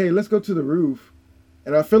Gary's like, hey, let's go to the roof.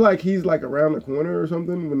 And I feel like he's like around the corner or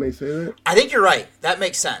something when they say that. I think you're right. That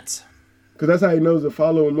makes sense. Because that's how he knows to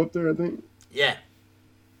follow him up there, I think. Yeah.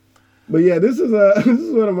 But yeah, this is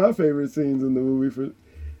one of my favorite scenes in the movie.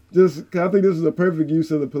 Cause I think this is a perfect use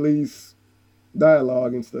of the police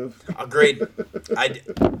dialogue and stuff. Agreed. I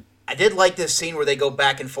did like this scene where they go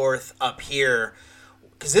back and forth up here.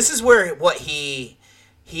 Because this is where he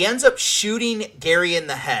ends up shooting Gary in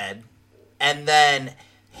the head. And then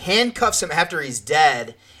handcuffs him after he's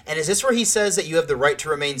dead. And is this where he says that you have the right to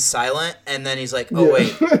remain silent? And then he's like, oh,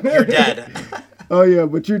 wait, you're dead. Oh, yeah,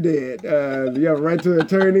 but you're dead. You have a right to an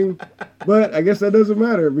attorney. But I guess that doesn't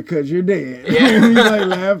matter because you're dead. Yeah. He's like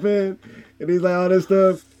laughing. And he's like all this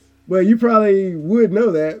stuff. But you probably would know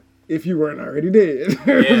that if you weren't already dead.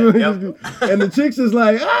 Yeah, yep. And the chick's just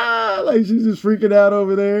like, like she's just freaking out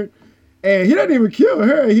over there. And he doesn't even kill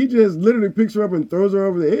her. He just literally picks her up and throws her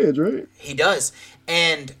over the edge, right? He does.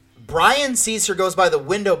 And Brian sees her goes by the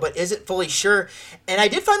window but isn't fully sure. And I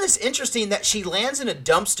did find this interesting that she lands in a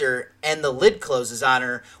dumpster and the lid closes on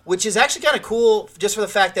her, which is actually kind of cool just for the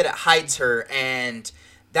fact that it hides her. And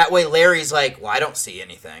that way Larry's like, well, I don't see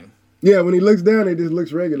anything. Yeah, when he looks down, it just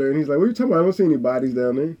looks regular. And he's like, what are you talking about? I don't see any bodies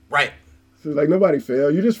down there. Right. So it's like, nobody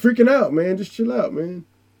fell. You're just freaking out, man. Just chill out, man.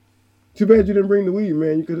 Too bad you didn't bring the weed,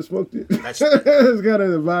 man. You could have smoked it. That's kind of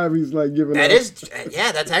the vibe he's like giving. That is,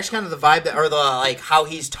 yeah. That's actually kind of the vibe or the like how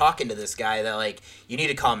he's talking to this guy. That like you need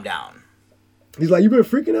to calm down. He's like, you've been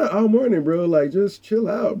freaking out all morning, bro. Like just chill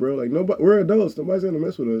out, bro. Like nobody, we're adults. Nobody's gonna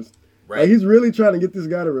mess with us. Right. Like, he's really trying to get this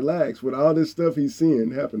guy to relax with all this stuff he's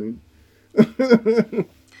seeing happening.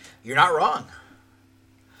 You're not wrong.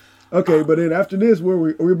 Okay, but then after this,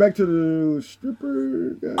 we're back to the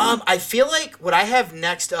stripper guy? I feel like what I have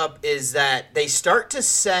next up is that they start to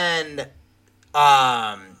send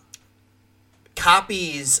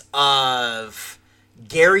copies of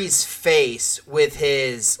Gary's face with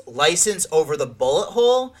his license over the bullet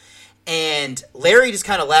hole, And Larry just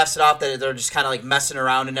kind of laughs it off that they're just kind of like messing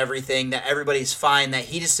around and everything, that everybody's fine, that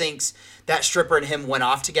he just thinks that stripper and him went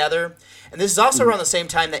off together. And this is also around the same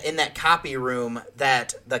time that in that copy room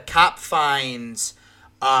that the cop finds,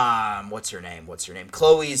 what's her name?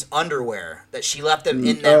 Chloe's underwear, that she left them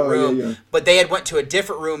in that room. Yeah. But they had went to a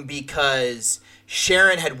different room because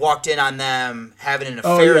Sharon had walked in on them having an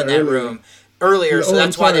affair in that room earlier, so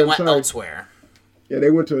that's why they went elsewhere. Yeah, they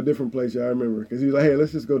went to a different place, I remember. Because he was like, hey,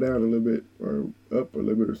 let's just go down a little bit, or up a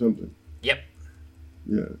little bit or something. Yep.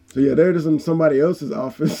 Yeah. So, yeah, they're just in somebody else's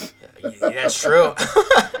office. That's true.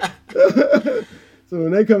 So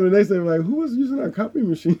when they come in, they say, like, who was using our copy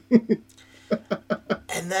machine?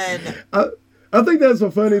 And then... I think that's a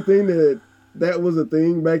funny thing that was a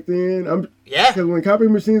thing back then. Yeah. Because when copy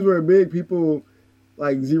machines were big, people,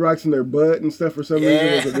 like, Xeroxing their butt and stuff for some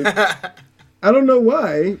reason. Was a big, I don't know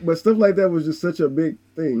why, but stuff like that was just such a big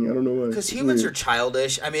thing. I don't know why. Because humans are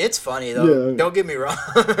childish. I mean, it's funny, though. Yeah. Don't get me wrong.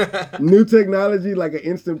 New technology, like an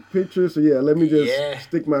instant picture. So, yeah, let me just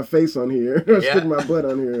stick my face on here. Or stick my butt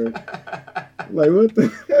on here. Like, what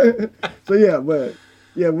the... So, yeah, but...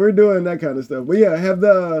 Yeah, we're doing that kind of stuff. But, yeah,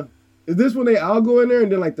 is this when they all go in there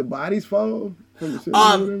and then, like, the bodies fall from the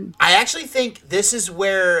ceiling? I actually think this is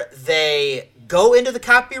where they go into the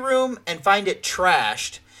copy room and find it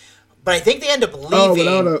trashed. But I think they end up leaving.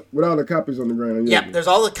 Oh, with all the copies on the ground. Yeah, there's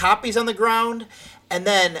all the copies on the ground. And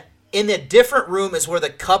then in a different room is where the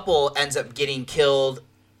couple ends up getting killed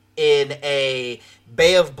in a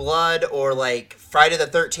Bay of Blood or like Friday the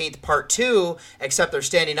 13th Part 2, except they're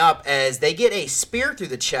standing up as they get a spear through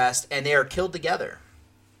the chest and they are killed together.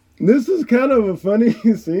 This is kind of a funny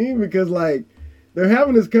scene because, like, they're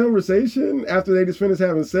having this conversation after they just finished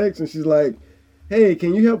having sex, and she's like, hey,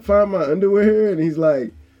 can you help find my underwear? And he's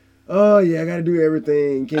like, oh yeah, I gotta do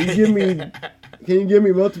everything. Can you give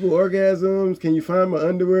me multiple orgasms? Can you find my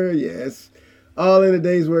underwear? Yes. All in a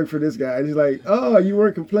day's work for this guy. And he's like, oh, you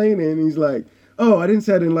weren't complaining. And he's like, oh, I didn't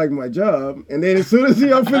say I didn't like my job. And then as soon as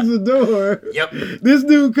he opens the door, this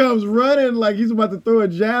dude comes running like he's about to throw a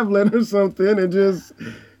javelin or something and just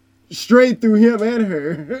straight through him and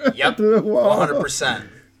her. Yep. Through the wall. 100%.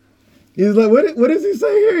 He's like, what does he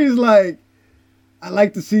say here? He's like, I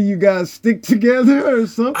like to see you guys stick together or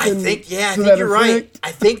something. I think you're right.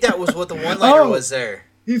 I think that was what the one-liner was there.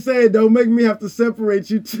 He said, don't make me have to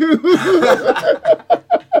separate you too.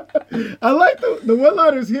 I like the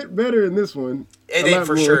one-liners hit better in this one. They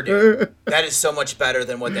for sure do. That is so much better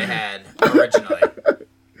than what they had originally.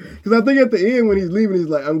 Because I think at the end when he's leaving, he's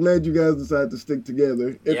like, I'm glad you guys decided to stick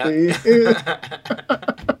together. At the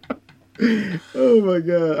end. Oh my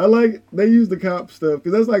God. I like they use the cop stuff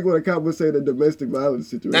because that's like what a cop would say in a domestic violence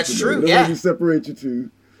situation. That's true, yeah. You separate you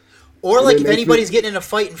two. Or like if anybody's getting in a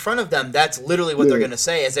fight in front of them, that's literally what they're going to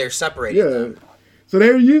say as they're separating them. So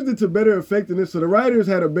they used it to better effect in this. So the writers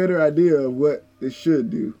had a better idea of what it should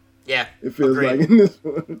do. Yeah, it feels like in this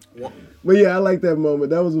one. But yeah, I like that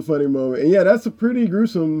moment. That was a funny moment. And yeah, that's a pretty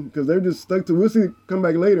gruesome because they're just stuck to. We'll see come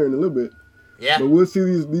back later in a little bit. Yeah. But we'll see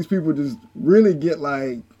these people just really get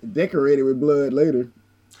like decorated with blood later.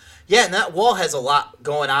 Yeah, and that wall has a lot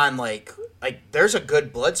going on. Like there's a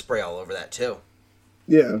good blood spray all over that too.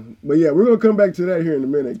 Yeah, but yeah, we're gonna come back to that here in a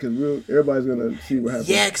minute because everybody's gonna see what happens.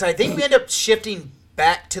 Yeah, because I think we end up shifting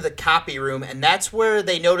back to the copy room, and that's where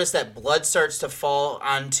they notice that blood starts to fall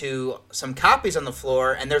onto some copies on the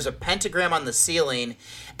floor, and there's a pentagram on the ceiling,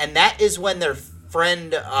 and that is when their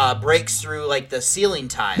friend breaks through like the ceiling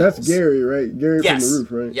tiles. That's Gary, right? Gary from the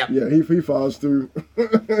roof, right? Yep. Yeah, he falls through,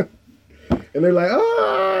 and they're like,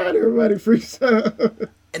 ah, and everybody freaks out.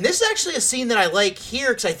 And this is actually a scene that I like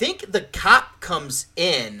here because I think the cop comes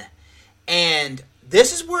in, and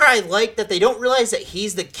this is where I like that they don't realize that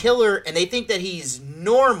he's the killer, and they think that he's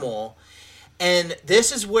normal. And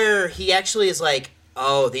this is where he actually is like,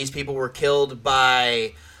 oh, these people were killed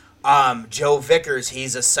by Joe Vickers.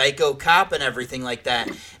 He's a psycho cop and everything like that.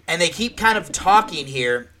 And they keep kind of talking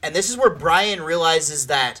here. And this is where Brian realizes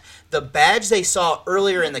that the badge they saw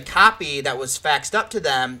earlier in the copy that was faxed up to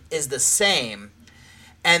them is the same.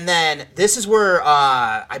 And then this is where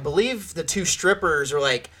I believe the two strippers are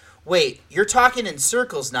like, wait, you're talking in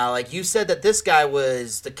circles now. Like, you said that this guy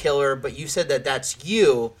was the killer, but you said that that's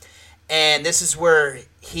you. And this is where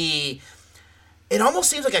it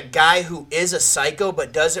almost seems like a guy who is a psycho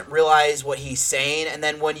but doesn't realize what he's saying. And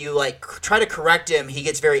then when you, like, try to correct him, he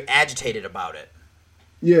gets very agitated about it.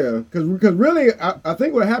 Yeah, because really, I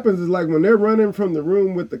think what happens is, like, when they're running from the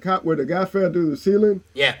room with the cop where the guy fell through the ceiling,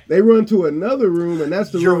 they run to another room, and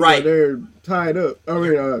that's the room where they're tied up. I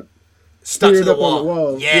mean, stuck to the wall. On the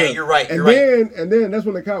wall. Yeah, you're right. And then that's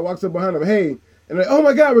when the cop walks up behind him. Hey, and like, oh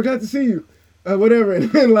my God, we're glad to see you. whatever.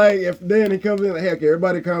 And then like if then he comes in like, hey, okay,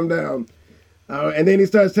 everybody calm down. And then he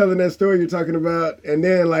starts telling that story you're talking about, and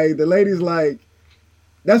then like the lady's like,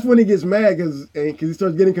 that's when he gets mad because he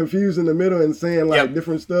starts getting confused in the middle and saying like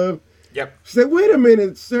different stuff. Yep. She said, wait a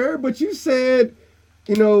minute, sir, but you said,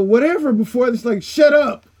 whatever before. It's like, shut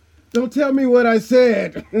up. Don't tell me what I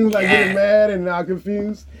said. He's like getting mad and now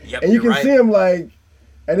confused. Yep, and you can see him like,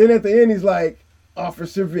 and then at the end he's like,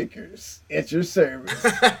 Officer Vickers, at your service.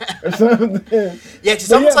 Or something. Yeah,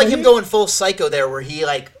 it's almost like him going full psycho there where he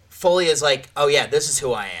like fully is like, oh yeah, this is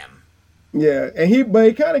who I am. Yeah, and he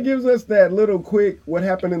kind of gives us that little quick what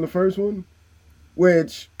happened in the first one,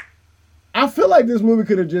 which I feel like this movie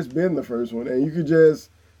could have just been the first one, and you could just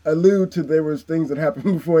allude to there was things that happened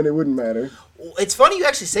before and it wouldn't matter. It's funny you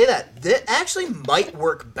actually say that. That actually might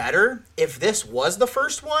work better if this was the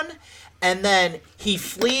first one, and then he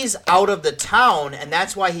flees out of the town, and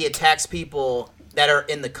that's why he attacks people that are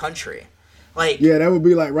in the country. Like, yeah, that would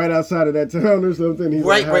be like right outside of that town or something. He's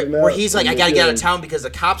right, like where he's like, I gotta get out of town because the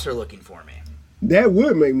cops are looking for me. That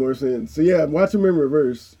would make more sense. So yeah, watch him in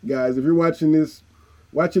reverse, guys. If you're watching this,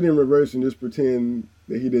 watch it in reverse and just pretend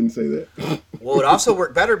that he didn't say that. Well, it would also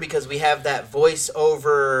work better because we have that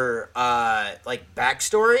voiceover, like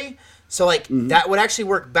backstory. So like that would actually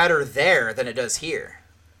work better there than it does here.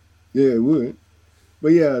 Yeah, it would. But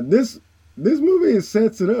yeah, this movie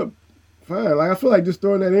sets it up fine. Like I feel like just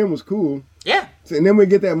throwing that in was cool. Yeah. And then we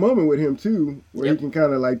get that moment with him too, where he can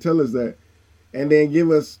kind of like tell us that, and then give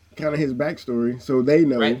us kind of his backstory, so they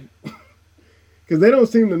know. Right. Because they don't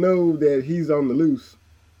seem to know that he's on the loose.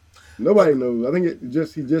 Nobody knows. I think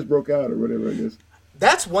he just broke out or whatever, I guess.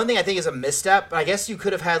 That's one thing I think is a misstep. I guess you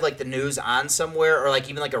could have had like the news on somewhere, or like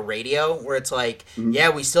even like a radio where it's like, yeah,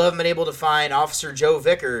 we still haven't been able to find Officer Joe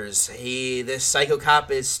Vickers. This psycho cop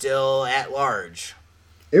is still at large.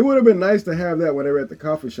 It would have been nice to have that when they were at the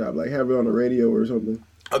coffee shop, like have it on the radio or something.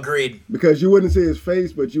 Agreed. Because you wouldn't see his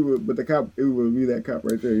face, but the cop, it would be that cop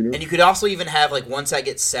right there, you know? And you could also even have, like, once that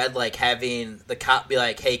gets said, like, having the cop be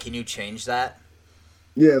like, hey, can you change that?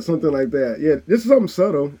 Yeah, something like that. Yeah, this is something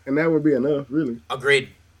subtle, and that would be enough, really. Agreed.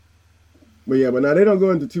 But yeah, but now they don't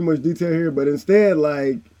go into too much detail here, but instead,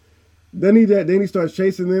 like, then he starts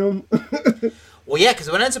chasing them. Well, yeah, because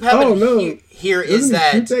what ends up happening here is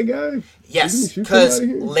that... Shoot that guy? Yes, because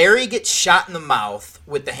Larry gets shot in the mouth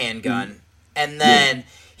with the handgun, and then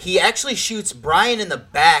he actually shoots Brian in the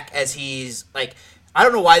back as he's, like... I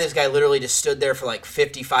don't know why this guy literally just stood there for like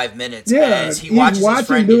 55 minutes as he watches his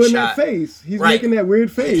friend get shot. That face. He's making that weird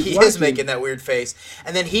face. He is making that weird face.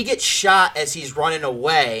 And then he gets shot as he's running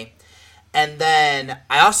away. And then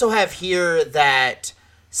I also have here that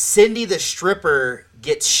Cindy the stripper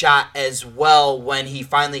gets shot as well when he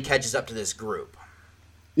finally catches up to this group.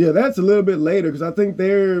 Yeah, that's a little bit later because I think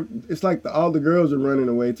it's like all the girls are running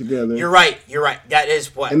away together. You're right. That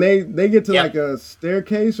is what. And they get to like a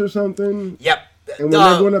staircase or something. Yep. And when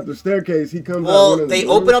they're going up the staircase, he comes out. Well, they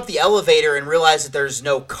open up the elevator and realize that there's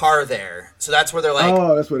no car there. So that's where they're like,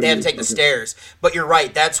 they have to take the stairs. But you're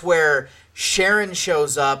right. That's where Sharon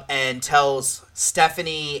shows up and tells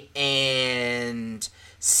Stephanie and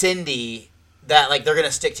Cindy that like they're going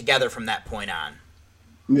to stick together from that point on.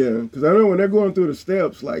 Yeah, because I know when they're going through the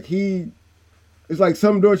steps, like it's like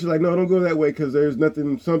some doors, she's like, no, don't go that way because there's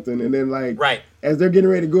something. And then like, as they're getting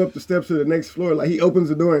ready to go up the steps to the next floor, like he opens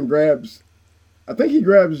the door and grabs... I think he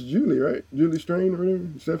grabs Julie, right? Julie Strain or whatever,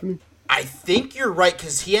 Stephanie? I think you're right,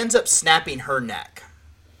 because he ends up snapping her neck.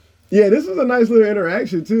 Yeah, this is a nice little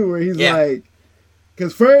interaction, too, where he's like...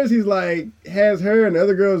 Because first he's like, has her and the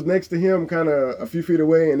other girl's next to him kind of a few feet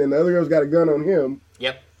away, and then the other girl's got a gun on him.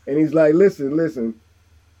 Yep. And he's like, listen,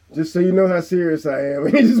 just so you know how serious I am.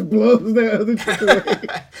 And he just blows that other chick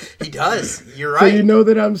away. He does. You're right. So you know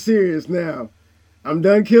that I'm serious now. I'm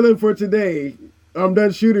done killing for today. I'm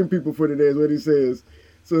done shooting people for today is what he says.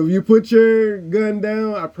 So if you put your gun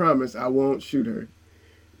down, I promise I won't shoot her.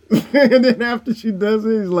 And then after she does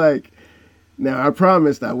it, he's like, now I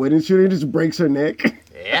promised I wouldn't shoot her. He just breaks her neck.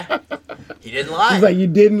 Yeah. He didn't lie. He's like, you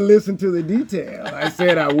didn't listen to the detail. I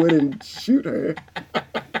said I wouldn't shoot her.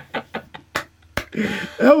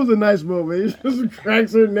 That was a nice moment. He just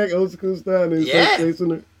cracks her neck, old school style, and starts chasing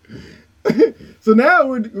her. So now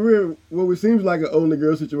we're what seems like an only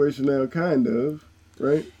girl situation now, kind of,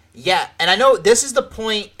 right? Yeah, and I know this is the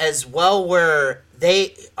point as well where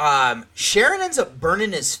they Sharon ends up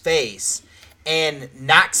burning his face and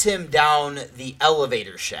knocks him down the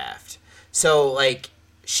elevator shaft. So like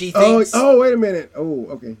she thinks, oh wait a minute,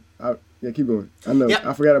 okay, keep going. I know,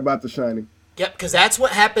 I forgot about The Shining. Yep, because that's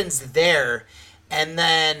what happens there, and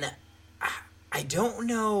then I don't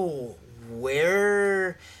know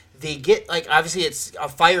where they get, like, obviously it's a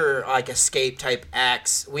fire, like, escape type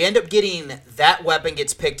axe. We end up getting that weapon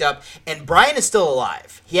gets picked up, and Brian is still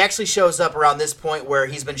alive. He actually shows up around this point where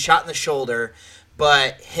he's been shot in the shoulder,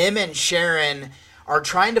 but him and Sharon are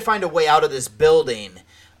trying to find a way out of this building.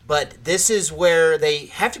 But this is where they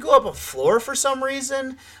have to go up a floor for some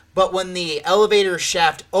reason. But when the elevator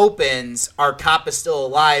shaft opens, our cop is still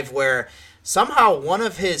alive, where somehow one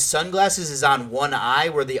of his sunglasses is on one eye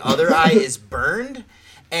where the other eye is burned.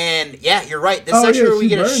 And yeah, you're right. This is actually where we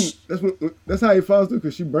get that's how he falls through,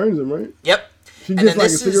 because she burns him, right? Yep. She gets like a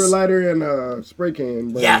cigarette lighter and a spray can.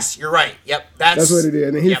 Yes, you're right. Yep. That's what it is.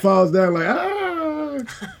 And then he falls down like, ah.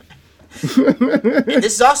 And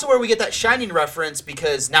this is also where we get that Shining reference,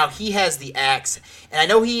 because now he has the axe. And I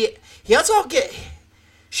know he also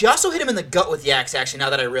she also hit him in the gut with the axe, actually, now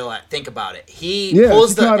that I think about it. He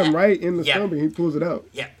pulls she caught him right in the stomach, and he pulls it out.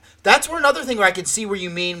 Yeah. That's where another thing where I can see where you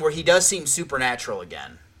mean, where he does seem supernatural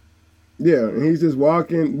again. Yeah, and he's just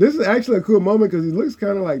walking. This is actually a cool moment because he looks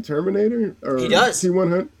kind of like Terminator. Or he does.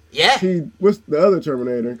 T-100. Yeah. What's the other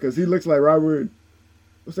Terminator? Because he looks like Robert.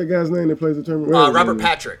 What's that guy's name that plays the Terminator? Robert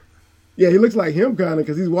Patrick. Yeah, he looks like him kind of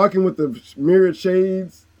because he's walking with the mirrored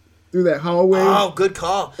shades through that hallway. Oh, good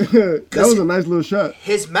call. That was a nice little shot.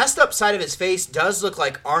 His messed up side of his face does look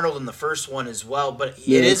like Arnold in the first one as well, but it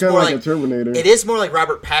is more like a Terminator. It is more like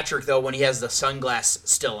Robert Patrick though when he has the sunglass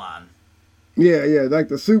still on. Yeah, like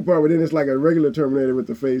the suit part, but then it's like a regular Terminator with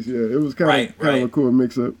the face. Yeah, it was kind of a cool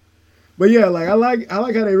mix up. But yeah, like I like how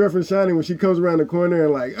they reference Shining when she comes around the corner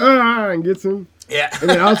and like and gets him. Yeah. And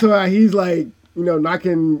then also how he's like,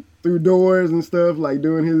 knocking through doors and stuff, like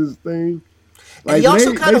doing his thing. Like, and he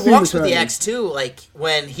also kind of walks with the axe too, like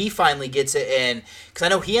when he finally gets it in, because I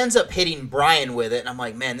know he ends up hitting Brian with it, and I'm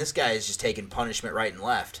like, man, this guy is just taking punishment right and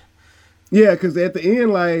left. Yeah, because at the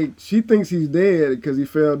end, like, she thinks he's dead because he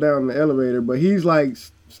fell down the elevator, but he's like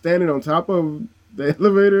standing on top of the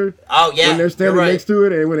elevator. Oh yeah, when they're standing next to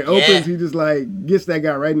it, and when it opens, he just like gets that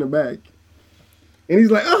guy right in the back, and he's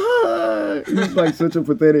like, he's like such a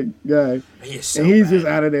pathetic guy, he is so and he's bad. just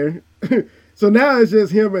out of there. So now it's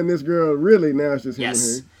just him and this girl. Really, now it's just him and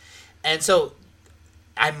her. And so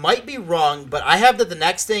I might be wrong, but I have that the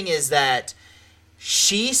next thing is that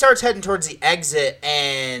she starts heading towards the exit,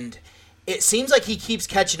 and it seems like he keeps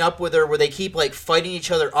catching up with her, where they keep like fighting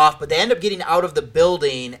each other off, but they end up getting out of the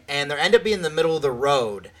building, and they end up being in the middle of the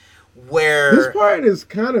road. Where this part is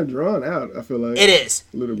kind of drawn out, I feel like. It is.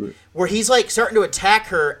 A little bit. Where he's like starting to attack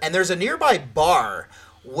her, and there's a nearby bar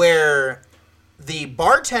where the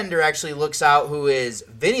bartender actually looks out, who is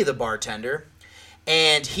Vinny the bartender,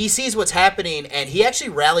 and he sees what's happening, and he actually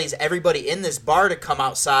rallies everybody in this bar to come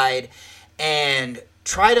outside and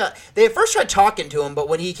they at first try talking to him, but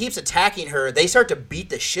when he keeps attacking her, they start to beat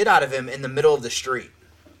the shit out of him in the middle of the street.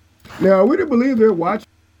 Now, we didn't believe they're watching.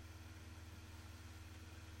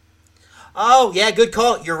 Oh, yeah, good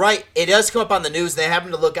call. You're right. It does come up on the news. They happen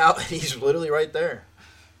to look out, and he's literally right there.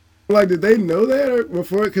 Like, did they know that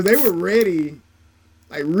before? Because they were ready,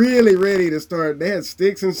 like really ready to start. They had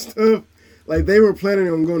sticks and stuff. Like, they were planning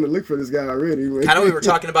on going to look for this guy already. Kind of we were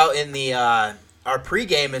talking about in the our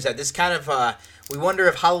pregame is that this kind of, we wonder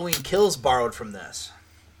if Halloween Kills borrowed from this.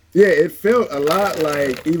 Yeah, it felt a lot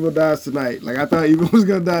like Evil Dies Tonight. Like, I thought Evil was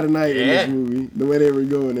going to die tonight in this movie, the way they were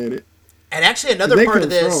going at it. And actually another part of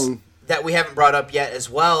this that we haven't brought up yet as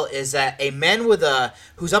well is that a man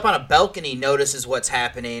who's up on a balcony notices what's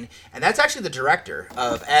happening, and that's actually the director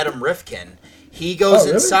of Adam Rifkin. He goes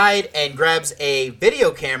inside and grabs a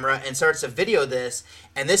video camera and starts to video this,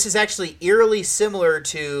 and this is actually eerily similar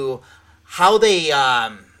to how they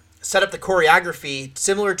set up the choreography,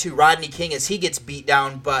 similar to Rodney King as he gets beat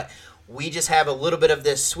down, but we just have a little bit of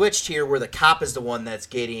this switched here where the cop is the one that's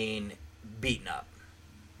getting beaten up.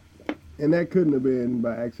 And that couldn't have been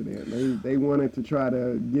by accident. They wanted to try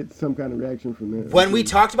to get some kind of reaction from that. When we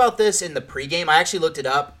talked about this in the pregame, I actually looked it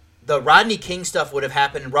up. The Rodney King stuff would have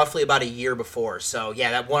happened roughly about a year before. So,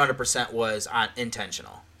 yeah, that 100% was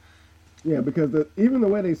intentional. Yeah, because even the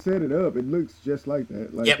way they set it up, it looks just like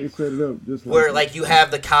that. Like, they set it up just like where, that. like, you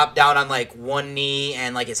have the cop down on, like, one knee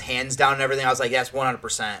and, like, his hands down and everything. I was like, that's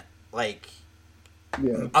 100%, like,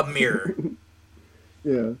 a mirror.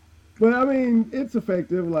 Yeah. But I mean, it's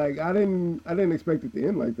effective. Like, I didn't expect it to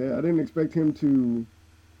end like that. I didn't expect him to,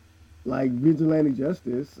 like, vigilante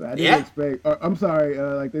justice. I didn't expect. I'm sorry,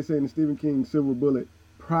 like they say in the Stephen King Silver Bullet,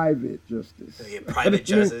 private justice. Yeah, private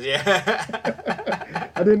justice. Yeah.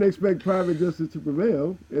 I didn't expect private justice to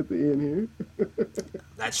prevail at the end here.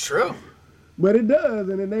 That's true. But it does,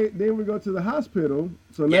 and then we go to the hospital.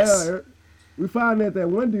 So now we find that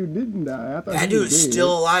one dude didn't die. I thought that dude's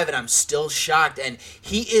still alive, and I'm still shocked. And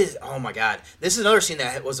he is, oh my God. This is another scene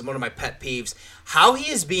that was one of my pet peeves. How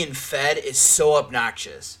he is being fed is so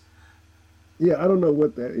obnoxious. Yeah, I don't know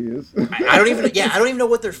what that is. I don't even know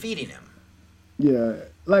what they're feeding him. Yeah.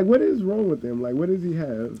 Like, what is wrong with him? Like, what does he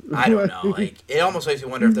have? I don't know. Like, it almost makes me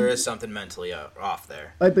wonder if there is something mentally off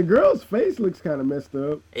there. Like, the girl's face looks kind of messed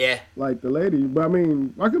up. Yeah. Like, the lady. But, I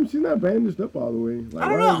mean, why come she's not bandaged up all the way? Like, I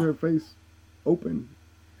don't know. Why is her face open?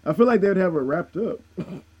 I feel like they would have her wrapped up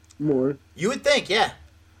more. You would think, yeah.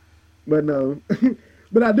 But, no.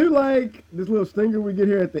 But I do like this little stinger we get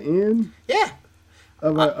here at the end. Yeah.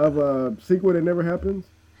 Of a sequel that never happens.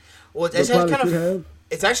 Well, it's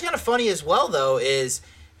actually kind of funny as well, though, is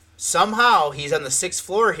somehow he's on the 6th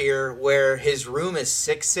floor here where his room is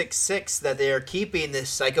 666 that they are keeping this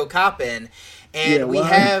psycho cop in. And we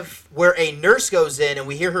have where a nurse goes in and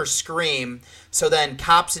we hear her scream. So then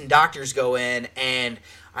cops and doctors go in. And,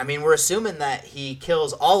 I mean, we're assuming that he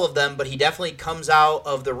kills all of them, but he definitely comes out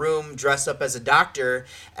of the room dressed up as a doctor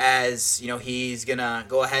as, you know, he's going to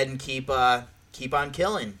go ahead and keep on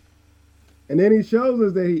killing. And then he shows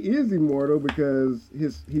us that he is immortal because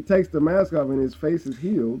he takes the mask off and his face is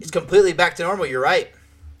healed. He's completely back to normal, you're right.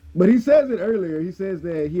 But he says it earlier. He says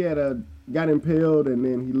that he got impaled and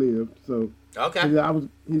then he lived. So okay.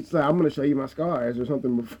 He's like, I'm going to show you my scars or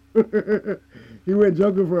something before. He went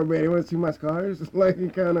joking for a minute. He want to see my scars? Like, he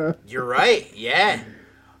kind of... You're right, yeah.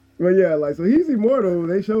 Well, yeah, like, so he's immortal.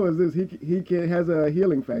 They show us this. He has a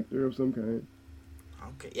healing factor of some kind.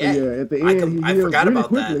 Okay, yeah. So, yeah, at the end, I forgot about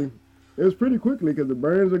quickly. that. It was pretty quickly because the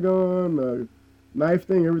burns are gone, the knife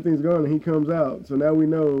thing, everything's gone, and he comes out. So now we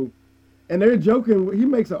know. And they're joking. He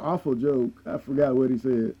makes an awful joke. I forgot what he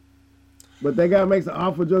said. But that guy makes an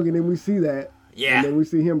awful joke, and then we see that. Yeah. And then we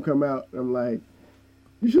see him come out. I'm like,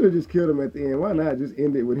 you should have just killed him at the end. Why not just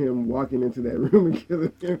end it with him walking into that room and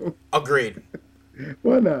killing him? Agreed.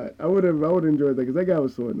 Why not? I would enjoyed that because that guy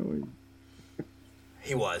was so annoying.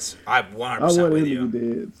 He was. I'm 100% I wanted with him you. to be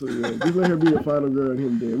dead. So yeah, just let her be the final girl and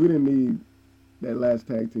him dead. We didn't need that last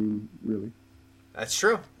tag team, really. That's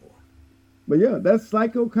true. But yeah, that's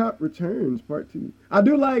Psycho Cop Returns Part 2. I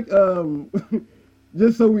do like,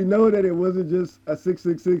 just so we know that it wasn't just a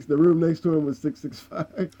 666, the room next to him was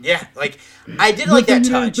 665. Yeah, like, I did like that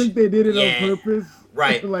touch. I didn't think they did it on purpose.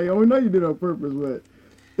 Right. Like, oh, we know you did it on purpose, but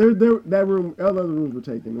that room, all the other rooms were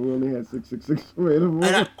taken, and we only had 666 available.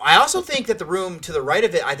 And I also think that the room to the right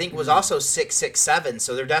of it, I think, was also 667,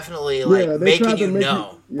 so they're definitely, like, making you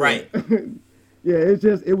know. Right. Yeah,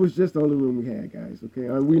 it was just the only room we had, guys, okay?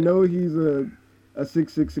 We know he's a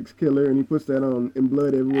 666 killer, and he puts that on in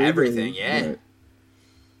blood everywhere. Everything, yeah.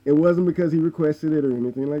 It wasn't because he requested it or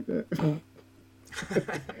anything like that.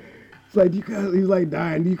 It's like, he's like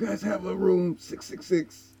dying. Do you guys have a room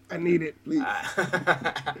 666? I need it, please.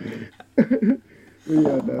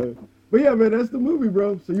 But yeah, man, that's the movie,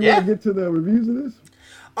 bro. So you want to get to the reviews of this?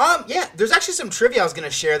 Yeah, there's actually some trivia I was going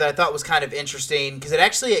to share that I thought was kind of interesting because it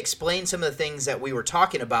actually explains some of the things that we were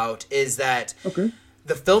talking about. Is that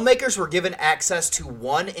the filmmakers were given access to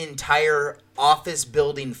one entire office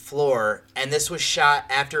building floor, and this was shot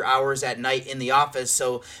after hours at night in the office.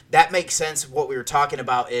 So that makes sense. What we were talking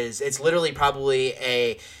about is it's literally probably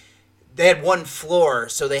they had one floor,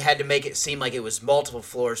 so they had to make it seem like it was multiple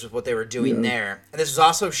floors with what they were doing there. And this was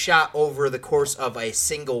also shot over the course of a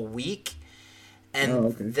single week.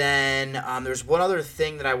 And then there's one other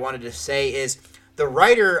thing that I wanted to say is the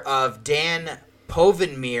writer of Dan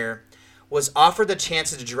Povenmire was offered the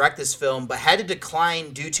chance to direct this film, but had to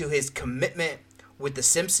decline due to his commitment with The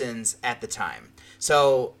Simpsons at the time.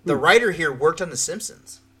 So the writer here worked on The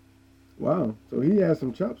Simpsons. Wow. So he has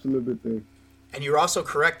some chops a little bit there. And you're also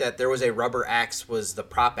correct that there was a rubber axe was the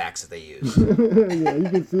prop axe that they used. Yeah, you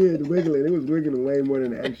can see it wiggling. It was wiggling way more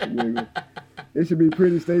than the actual wiggle. It should be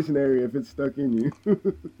pretty stationary if it's stuck in you.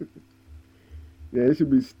 Yeah, it should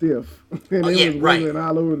be stiff. And it was wiggling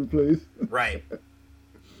all over the place. Right.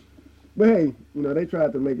 But hey, they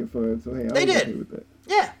tried to make it fun, so hey, I'm okay with that.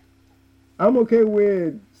 Yeah. I'm okay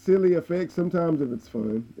with silly effects sometimes if it's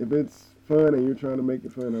fun. If it's fun and you're trying to make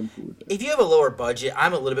it fun, I'm cool with that. If you have a lower budget,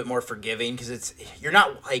 I'm a little bit more forgiving because you're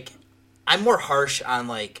not like I'm more harsh on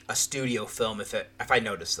like a studio film if I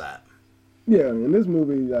notice that. Yeah, in this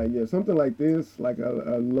movie, something like this, like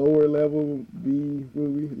a lower level B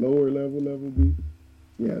movie, lower level B.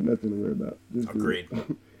 Yeah, nothing to worry about. Just Agreed.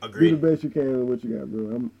 Do the best you can with what you got,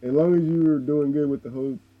 bro. As long as you're doing good with the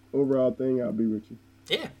whole overall thing, I'll be with you.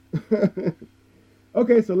 Yeah.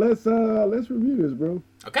 Okay, so let's review this, bro.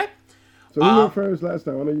 Okay. So who went first last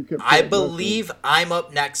time? I know you kept. I believe I'm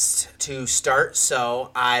up next to start,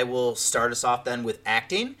 so I will start us off then with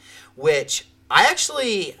acting, which I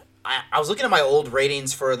was looking at my old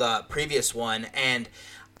ratings for the previous one, and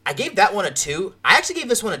I gave that one a 2. I actually gave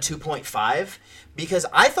this one a 2.5 because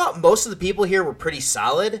I thought most of the people here were pretty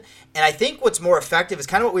solid, and I think what's more effective is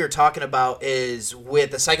kind of what we were talking about is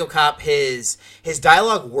with the Psycho Cop, his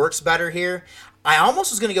dialogue works better here. I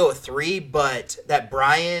almost was going to go with 3, but that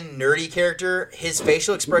Brian nerdy character, his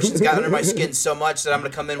facial expressions got under my skin so much that I'm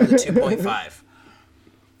going to come in with a 2.5.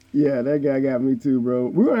 Yeah, that guy got me too, bro.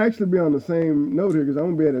 We're going to actually be on the same note here because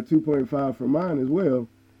I'm going to be at a 2.5 for mine as well.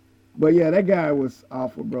 But yeah, that guy was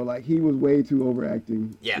awful, bro. Like, he was way too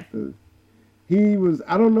overacting. Yeah. He was,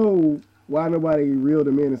 I don't know why nobody reeled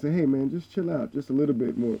him in and said, hey, man, just chill out just a little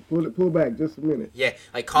bit more. Pull back just a minute. Yeah,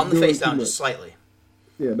 like calm the face down just slightly.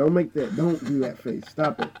 Yeah, don't do that face.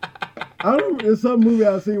 Stop it. I don't know, in some movie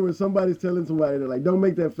I've seen where somebody's telling somebody, they're like, don't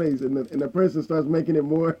make that face, and the person starts making it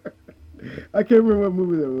more. I can't remember what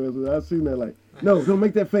movie that was, but I've seen that, like, no, don't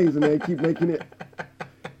make that face, and they keep making it.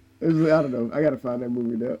 It's like, I don't know. I got to find that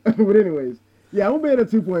movie now. But anyways, yeah, I'm going to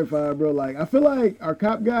be at a 2.5, bro. Like, I feel like our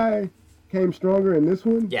cop guy came stronger in this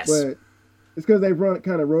one. Yes. But it's because they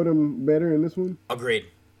kind of wrote him better in this one. Agreed.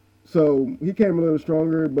 So he came a little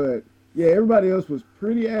stronger, but yeah, everybody else was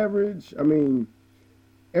pretty average. I mean,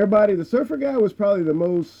 the surfer guy was probably the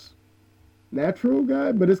most natural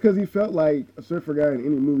guy, but it's because he felt like a surfer guy in any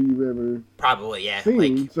movie you've ever probably, yeah,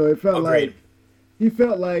 seen. like, so it felt agreed. Like he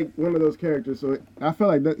felt like one of those characters. So I felt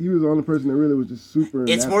like that he was the only person that really was just super.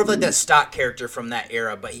 It's more of like that stock character from that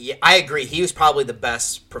era, but I agree. He was probably the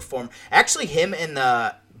best performer. Actually, him and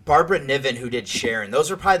the Barbara Niven who did Sharon,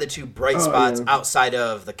 those were probably the two bright spots outside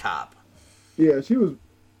of the cop. Yeah, she was.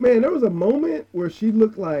 Man, there was a moment where she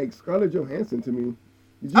looked like Scarlett Johansson to me.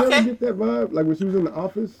 Did you ever get that vibe? Like when she was in The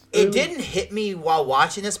Office? It didn't hit me while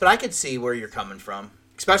watching this, but I could see where you're coming from.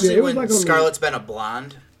 Especially when like Scarlett's been a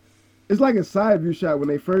blonde. It's like a side view shot when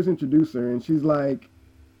they first introduce her, and she's like,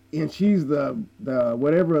 and she's the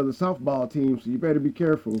whatever of the softball team, so you better be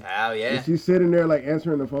careful. Oh, yeah. And she's sitting there like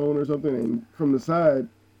answering the phone or something, and from the side,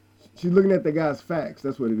 she's looking at the guy's fax.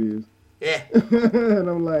 That's what it is. Yeah. And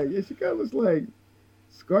I'm like, yeah, she kind of looks like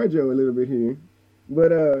ScarJo a little bit here.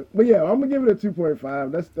 But yeah, I'm gonna give it a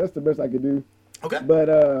 2.5. That's the best I could do. Okay.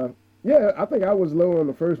 But yeah, I think I was low on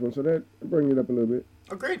the first one, so that brings it up a little bit.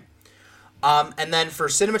 Agreed. And then for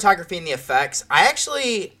cinematography and the effects, I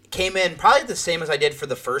actually came in probably the same as I did for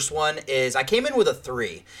the first one. Is I came in with a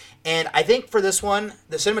 3, and I think for this one,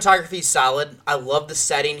 the cinematography is solid. I love the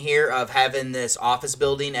setting here of having this office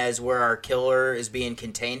building as where our killer is being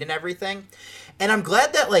contained and everything. And I'm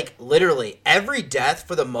glad that, like, literally every death,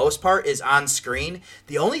 for the most part, is on screen.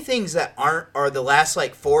 The only things that aren't are the last,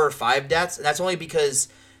 like, 4 or 5 deaths, and that's only because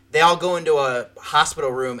they all go into a hospital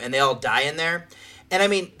room and they all die in there. And, I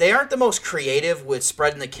mean, they aren't the most creative with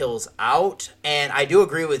spreading the kills out, and I do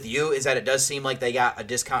agree with you, is that it does seem like they got a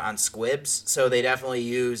discount on squibs, so they definitely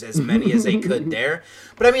use as many as they could there.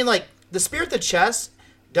 But, I mean, like, the spear at the chest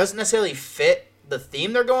doesn't necessarily fit the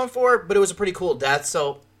theme they're going for, but it was a pretty cool death,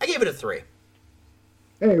 so I gave it a 3.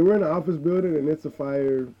 Hey, we're in an office building and it's a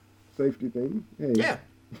fire safety thing. Hey. Yeah.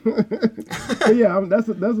 Yeah, that's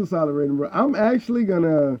a solid rating, bro. I'm actually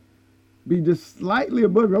gonna be just slightly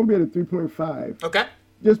above you. I'm gonna be at a 3.5. Okay.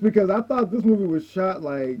 Just because I thought this movie was shot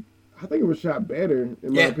I think it was shot better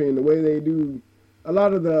in my opinion. The way they do a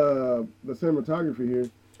lot of the cinematography here.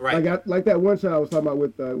 Right. Like that one shot I was talking about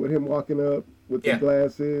with him walking up with the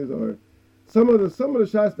glasses, or some of the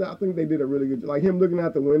shots that I think they did a really good job. Like him looking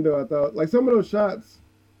out the window. I thought like some of those shots.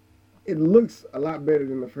 It looks a lot better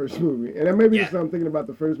than the first movie. And maybe just I'm thinking about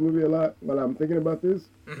the first movie a lot while I'm thinking about this.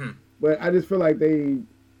 Mm-hmm. But I just feel like they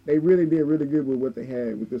really did really good with what they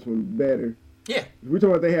had with this one better. Yeah. We're talking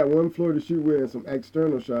about they had one floor to shoot with and some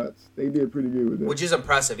external shots. They did pretty good with that. Which is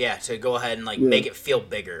impressive, to go ahead and make it feel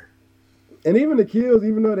bigger. And even the kills,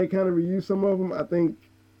 even though they kind of reused some of them, I think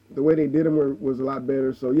the way they did them was a lot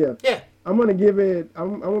better. So yeah. I'm going to give it,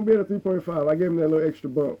 I'm going to be at a 3.5. I gave them that little extra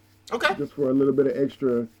bump. Okay. Just for a little bit of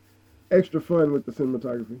extra fun with the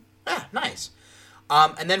cinematography. Ah, nice.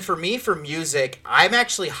 And then for me, for music, I'm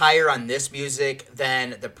actually higher on this music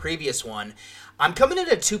than the previous one. I'm coming in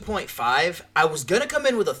at 2.5. I was going to come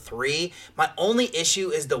in with a 3. My only issue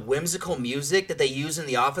is the whimsical music that they use in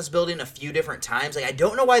the office building a few different times. Like, I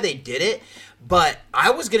don't know why they did it, but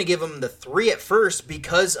I was going to give them the 3 at first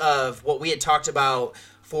because of what we had talked about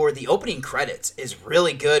for the opening credits is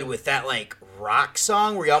really good with that, like, rock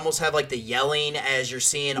song where you almost have like the yelling as you're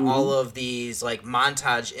seeing all of these like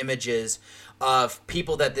montage images of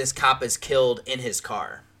people that this cop has killed in his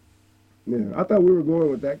car. Yeah, I thought we were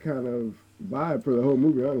going with that kind of vibe for the whole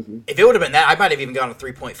movie, honestly. If it would have been that, I might have even gone a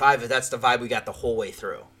 3.5 if that's the vibe we got the whole way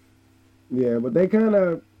through. Yeah, but they kind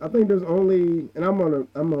of, I think there's only, and I'm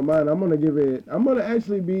gonna give it, I'm gonna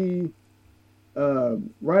actually be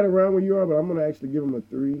right around where you are, but I'm gonna actually give them a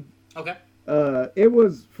 3. Okay. It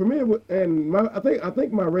was for me, I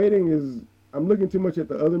think my rating is, I'm looking too much at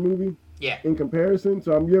the other movie. Yeah. In comparison,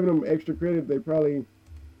 so I'm giving them extra credit. They probably,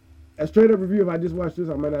 a straight up review, if I just watched this,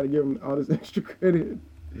 I might not have given them all this extra credit.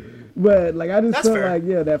 But like I just felt like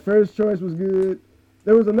that first choice was good.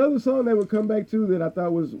 There was another song they would come back to that I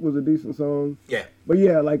thought was a decent song. Yeah. But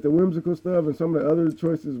yeah, like the whimsical stuff and some of the other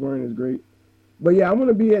choices weren't as great. But yeah, I'm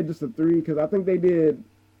gonna be at just a 3 because I think they did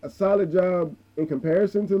a solid job in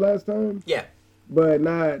comparison to last time. Yeah. But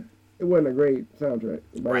it wasn't a great soundtrack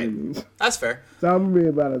by any means. That's fair. So I'm gonna be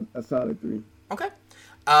about a solid 3. Okay.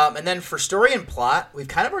 And then for story and plot, we've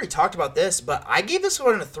kind of already talked about this, but I gave this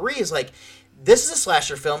one a 3. Is like, this is a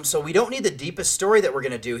slasher film, so we don't need the deepest story that we're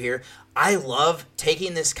going to do here. I love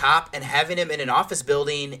taking this cop and having him in an office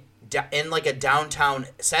building in like a downtown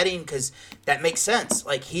setting because that makes sense.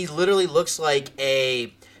 Like, he literally looks like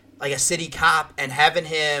a city cop, and having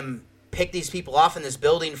him pick these people off in this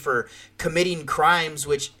building for committing crimes,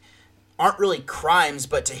 which aren't really crimes,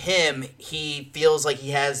 but to him, he feels like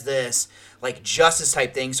he has this like justice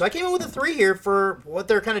type thing. So I came in with a 3 here for what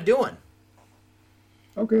they're kind of doing.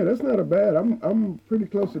 Okay, that's not a bad. I'm pretty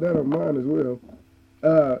close to that on mine as well.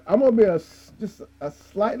 I'm gonna be just a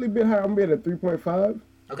slightly bit higher. I'm gonna be at a 3.5.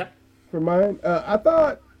 Okay. For mine, I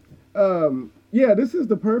thought, this is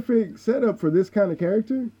the perfect setup for this kind of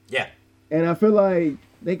character. Yeah. And I feel like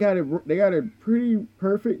they got it pretty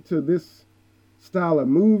perfect to this style of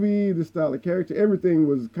movie, this style of character. Everything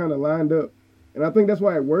was kind of lined up, and I think that's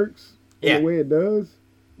why it works in the way it does,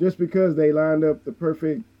 just because they lined up the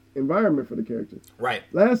perfect environment for the character. Right.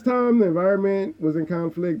 Last time the environment was in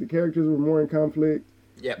conflict, the characters were more in conflict.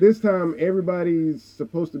 Yep. This time everybody's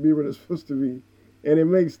supposed to be where they're supposed to be, and it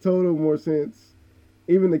makes total more sense.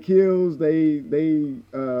 Even the kills, they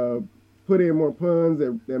put in more puns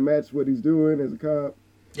that match what he's doing as a cop.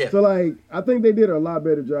 Yeah. So like I think they did a lot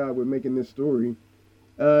better job with making this story.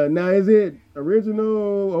 Now is it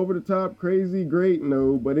original, over the top, crazy, great?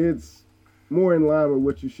 No, but it's more in line with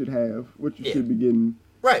what you should have, what you should be getting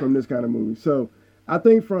from this kind of movie. So I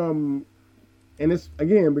think and it's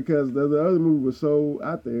again because the other movie was so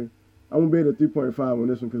out there, I'm gonna be at a 3.5 on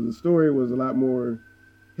this one because the story was a lot more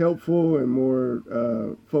helpful and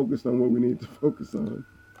more focused on what we need to focus on.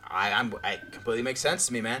 I completely makes sense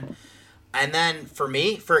to me, man. And then for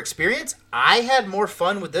me, for experience, I had more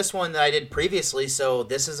fun with this one than I did previously. So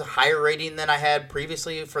this is a higher rating than I had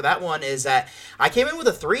previously for that one. Is that I came in with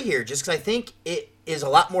a 3 here just because I think it is a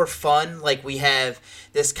lot more fun. Like, we have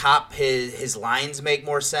this cop, his lines make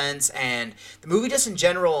more sense, and the movie just in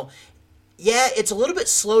general, yeah, it's a little bit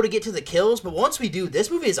slow to get to the kills, but once we do, this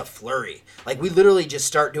movie is a flurry. Like, we literally just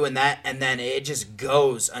start doing that, and then it just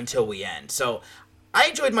goes until we end. So I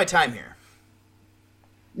enjoyed my time here.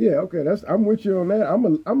 Yeah, okay, I'm with you on that.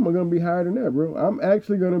 I'm gonna be higher than that, bro. I'm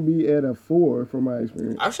actually gonna be at a 4 for my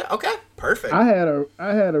experience. Okay, perfect. I had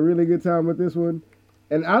a really good time with this one,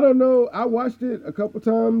 and I don't know. I watched it a couple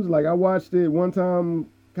times. Like I watched it one time,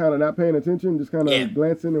 kind of not paying attention, just kind of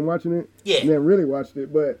glancing and watching it. Yeah. And then really watched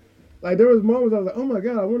it, but like there was moments I was like, oh my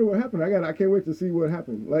god, I wonder what happened. I can't wait to see what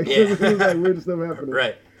happened. Like it was like weird stuff happening.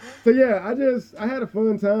 Right. So yeah, I had a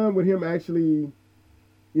fun time with him actually.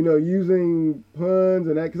 Using puns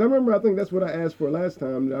and that, because I think that's what I asked for last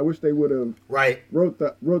time. I wish they would have wrote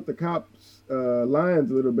the cops'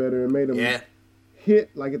 lines a little better and made them hit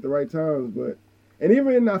like at the right times. And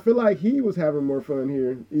even I feel like he was having more fun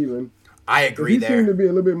here. Even I agree. He seemed to be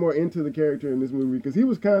a little bit more into the character in this movie because he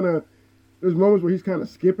was kind of. There's moments where he's kind of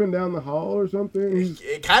skipping down the hall or something.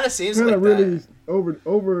 It kind of seems like really that. over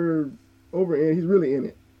in. He's really in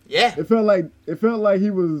it. Yeah. It felt like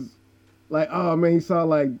he was. Like, oh man, he saw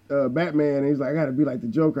like Batman, and he's like, I gotta be like the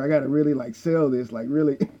Joker. I gotta really like sell this, like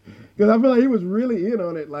really, because I feel like he was really in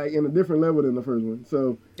on it, like in a different level than the first one.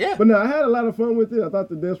 So yeah. But no, I had a lot of fun with it. I thought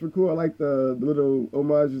the deaths were cool. I like the little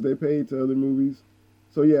homages they paid to other movies.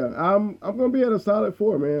 So yeah, I'm gonna be at a solid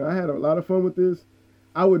 4, man. I had a lot of fun with this.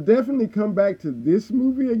 I would definitely come back to this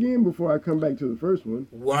movie again before I come back to the first one.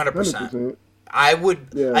 100%. I would.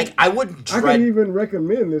 Yeah. Like, I wouldn't dread. I can even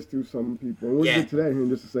recommend this to some people. We'll get to that here in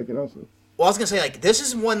just a second, also. Well, I was gonna say, like, this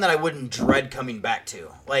is one that I wouldn't dread coming back to.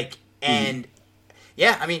 Like, and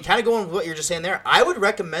yeah, I mean, kind of going with what you're just saying there. I would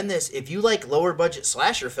recommend this if you like lower budget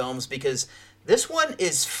slasher films because this one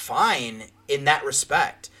is fine in that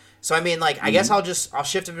respect. So I mean, like, I guess I'll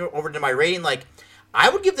shift it over to my rating. Like, I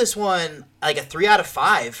would give this one like a 3 out of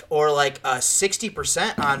 5 or like a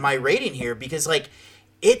 60% on my rating here because like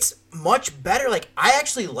it's much better. Like I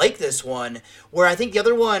actually like this one where I think the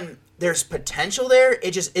other one there's potential there,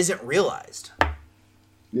 it just isn't realized.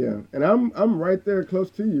 Yeah, and I'm right there close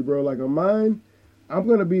to you, bro. Like on mine, I'm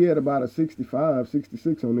gonna be at about a 65,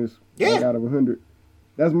 66 on this. Yeah. Like out of 100.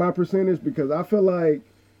 That's my percentage because I feel like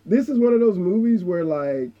this is one of those movies where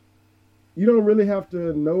like you don't really have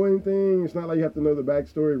to know anything. It's not like you have to know the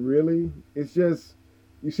backstory really. It's just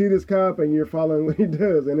you see this cop and you're following what he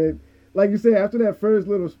does, and it, like you said, after that first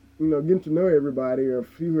little, getting to know everybody or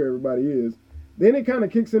see who everybody is, then it kind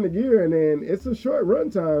of kicks into gear, and then it's a short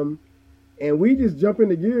runtime, and we just jump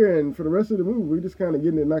into gear, and for the rest of the movie, we just kind of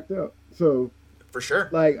getting it knocked out. So, for sure,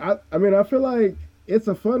 like I mean, I feel like it's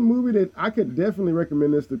a fun movie that I could definitely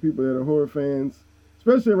recommend this to people that are horror fans,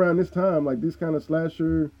 especially around this time, like this kind of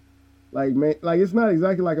slasher. Like it's not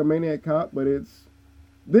exactly like a Maniac Cop, but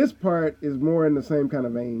this part is more in the same kind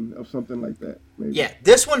of vein of something like that. Maybe. Yeah,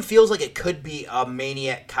 this one feels like it could be a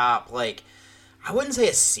Maniac Cop, like, I wouldn't say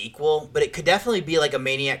a sequel, but it could definitely be like a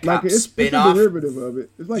Maniac Cop spin-off. It's a derivative of it.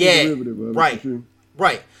 It's like a derivative of it. Right, sure.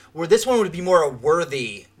 right. Where this one would be more a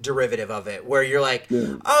worthy derivative of it, where you're like,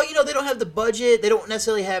 oh, they don't have the budget, they don't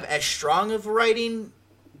necessarily have as strong of writing,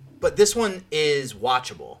 but this one is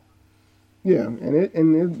watchable. Yeah,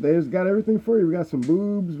 and there's got everything for you. We got some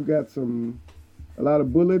boobs, we got a lot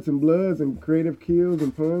of bullets and bloods and creative kills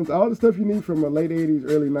and puns, all the stuff you need from a late 80s,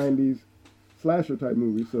 early 90s slasher type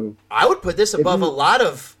movie. So I would put this above a lot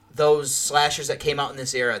of those slashers that came out in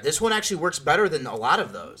this era. This one actually works better than a lot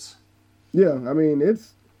of those. Yeah, I mean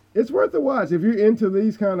it's worth a watch if you're into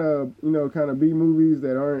these kind of B movies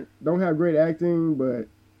that don't have great acting, but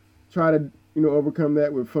try to overcome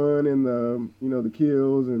that with fun and the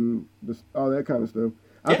kills and all that kind of stuff.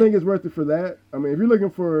 Yeah. I think it's worth it for that. I mean, if you're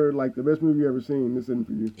looking for like the best movie you've ever seen, this isn't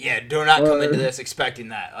for you. Yeah, do not come into this expecting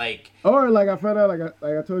that. Or like I found out, like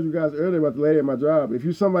I told you guys earlier about the lady at my job. If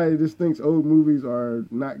you're somebody that just thinks old movies are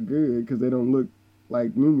not good because they don't look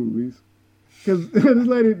like new movies, because this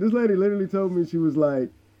lady literally told me, she was like,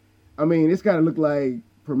 I mean, it's got to look like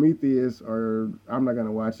Prometheus or I'm not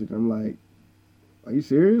gonna watch it. I'm like, are you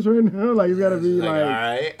serious right now? Like, you gotta be like, all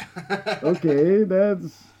right. Okay,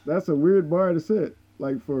 that's a weird bar to set,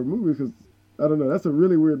 like for movies, because I don't know, that's a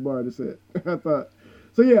really weird bar to set. I thought.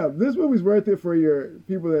 So yeah, this movie's worth it for your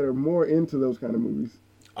people that are more into those kind of movies.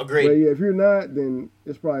 Agreed. But yeah, if you're not, then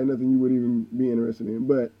it's probably nothing you would even be interested in.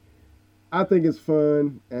 But I think it's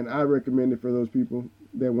fun, and I recommend it for those people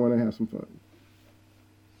that want to have some fun.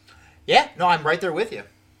 Yeah, no, I'm right there with you.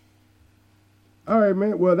 All right,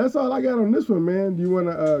 man. Well, that's all I got on this one, man. Do you want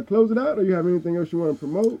to close it out, or you have anything else you want to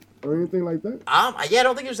promote, or anything like that? Yeah, I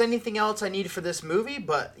don't think there's anything else I need for this movie,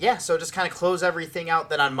 but yeah, so just kind of close everything out.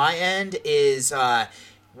 Then on my end is,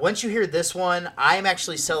 once you hear this one, I'm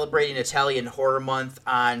actually celebrating Italian Horror Month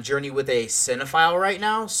on Journey with a Cinephile right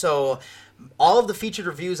now. So all of the featured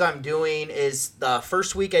reviews I'm doing is the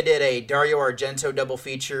first week I did a Dario Argento double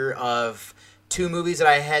feature of 2 movies that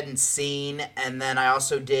I hadn't seen, and then I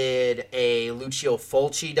also did a Lucio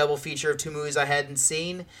Fulci double feature of 2 movies I hadn't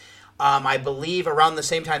seen. I believe around the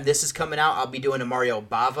same time this is coming out, I'll be doing a Mario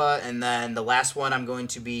Bava, and then the last one I'm going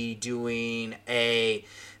to be doing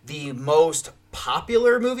the most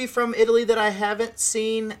popular movie from Italy that I haven't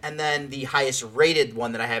seen, and then the highest rated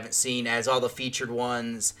one that I haven't seen as all the featured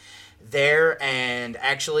ones there. And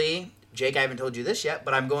actually, Jake, I haven't told you this yet,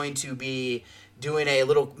 but I'm going to be doing a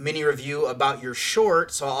little mini review about your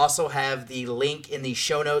short, so I'll also have the link in the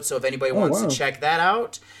show notes, so if anybody wants to check that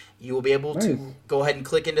out, you will be able to go ahead and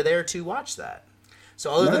click into there to watch that. So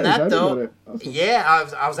other than that, though, awesome. Yeah,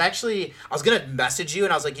 I was going to message you,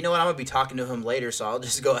 and I was like, you know what, I'm going to be talking to him later, so I'll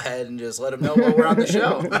just go ahead and just let him know while we're on the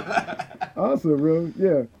show. Awesome, bro.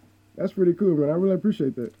 Yeah, that's pretty cool, man. I really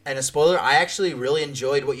appreciate that. And a spoiler, I actually really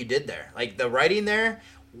enjoyed what you did there. Like, the writing there,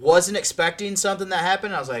 wasn't expecting something that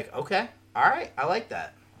happened. I was like, okay. All right, I like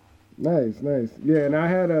that. Nice. Yeah, and I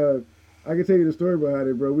can tell you the story behind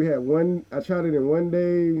it, bro. I shot it in one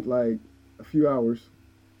day, like a few hours.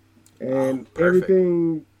 And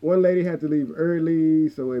everything, one lady had to leave early,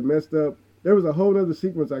 so it messed up. There was a whole other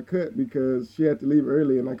sequence I cut because she had to leave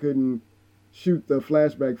early and I couldn't shoot the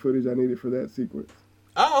flashback footage I needed for that sequence.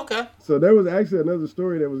 Oh, okay. So there was actually another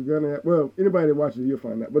story that was going to happen. Well, anybody that watches it, you'll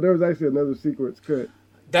find out. But there was actually another sequence cut.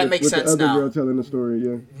 That makes sense now. The other girl telling the story,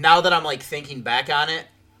 yeah. Now that I'm like thinking back on it,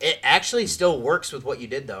 it actually still works with what you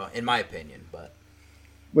did, though, in my opinion. But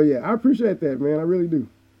yeah, I appreciate that, man. I really do.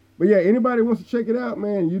 But yeah, anybody wants to check it out,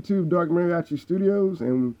 man, YouTube Dark Mariachi Studios,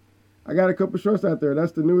 and I got a couple shorts out there.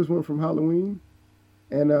 That's the newest one from Halloween,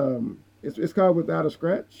 and it's called Without a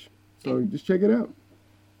Scratch. So just check it out.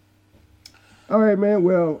 All right, man.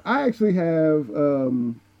 Well, I actually have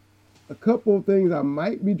a couple of things I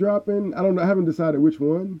might be dropping. I don't know. I haven't decided which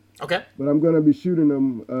one. Okay. But I'm going to be shooting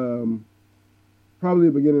them probably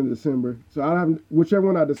the beginning of December. So I have whichever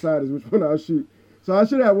one I decide is which one I'll shoot. So I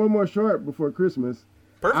should have one more short before Christmas.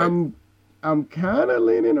 Perfect. I'm kind of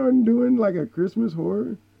leaning on doing like a Christmas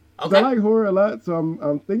horror. Okay. I like horror a lot, so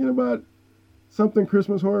I'm thinking about something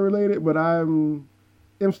Christmas horror related, but I'm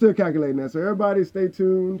still calculating that. So everybody stay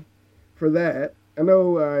tuned for that. I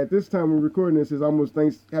know at this time we're recording this is almost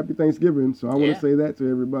Happy Thanksgiving, so I want to say that to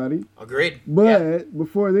everybody. Agreed. But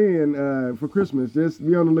before then, for Christmas, just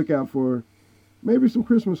be on the lookout for maybe some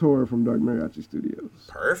Christmas horror from Dark Mariachi Studios.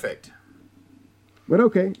 Perfect. But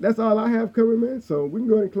okay, that's all I have covered, man. So we can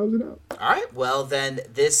go ahead and close it out. All right. Well, then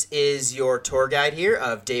this is your tour guide here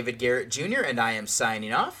of David Garrett Jr., and I am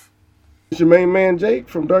signing off. It's your main man, Jake,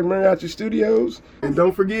 from Dark Mariachi Studios. And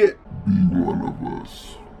don't forget, be one of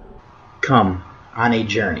us. Come on a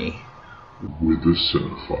journey with a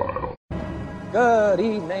cinephile. Good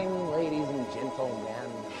evening, ladies and gentlemen.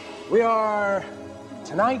 We are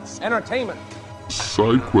tonight's entertainment.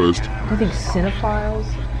 SideQuest. I think cinephiles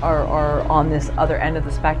are on this other end of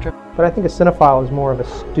the spectrum. But I think a cinephile is more of a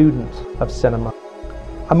student of cinema.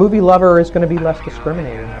 A movie lover is going to be less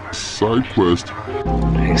discriminating. SideQuest.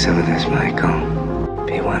 Drink some of this, Michael.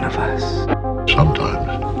 Be one of us.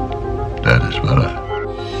 Sometimes that is better.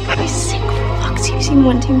 I'm sick for fucks. You've seen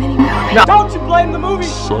one too many movies. No. Don't you blame the movie!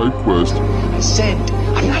 SideQuest. I said,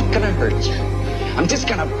 I'm not gonna hurt you. I'm just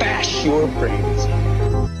gonna bash your brains.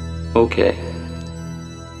 Okay.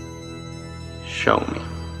 Show me.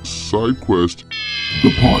 SideQuest. The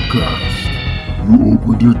podcast. You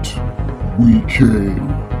opened it. We came.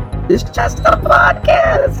 It's just a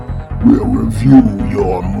podcast. We'll review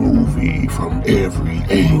your movie from every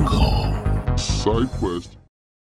angle. SideQuest.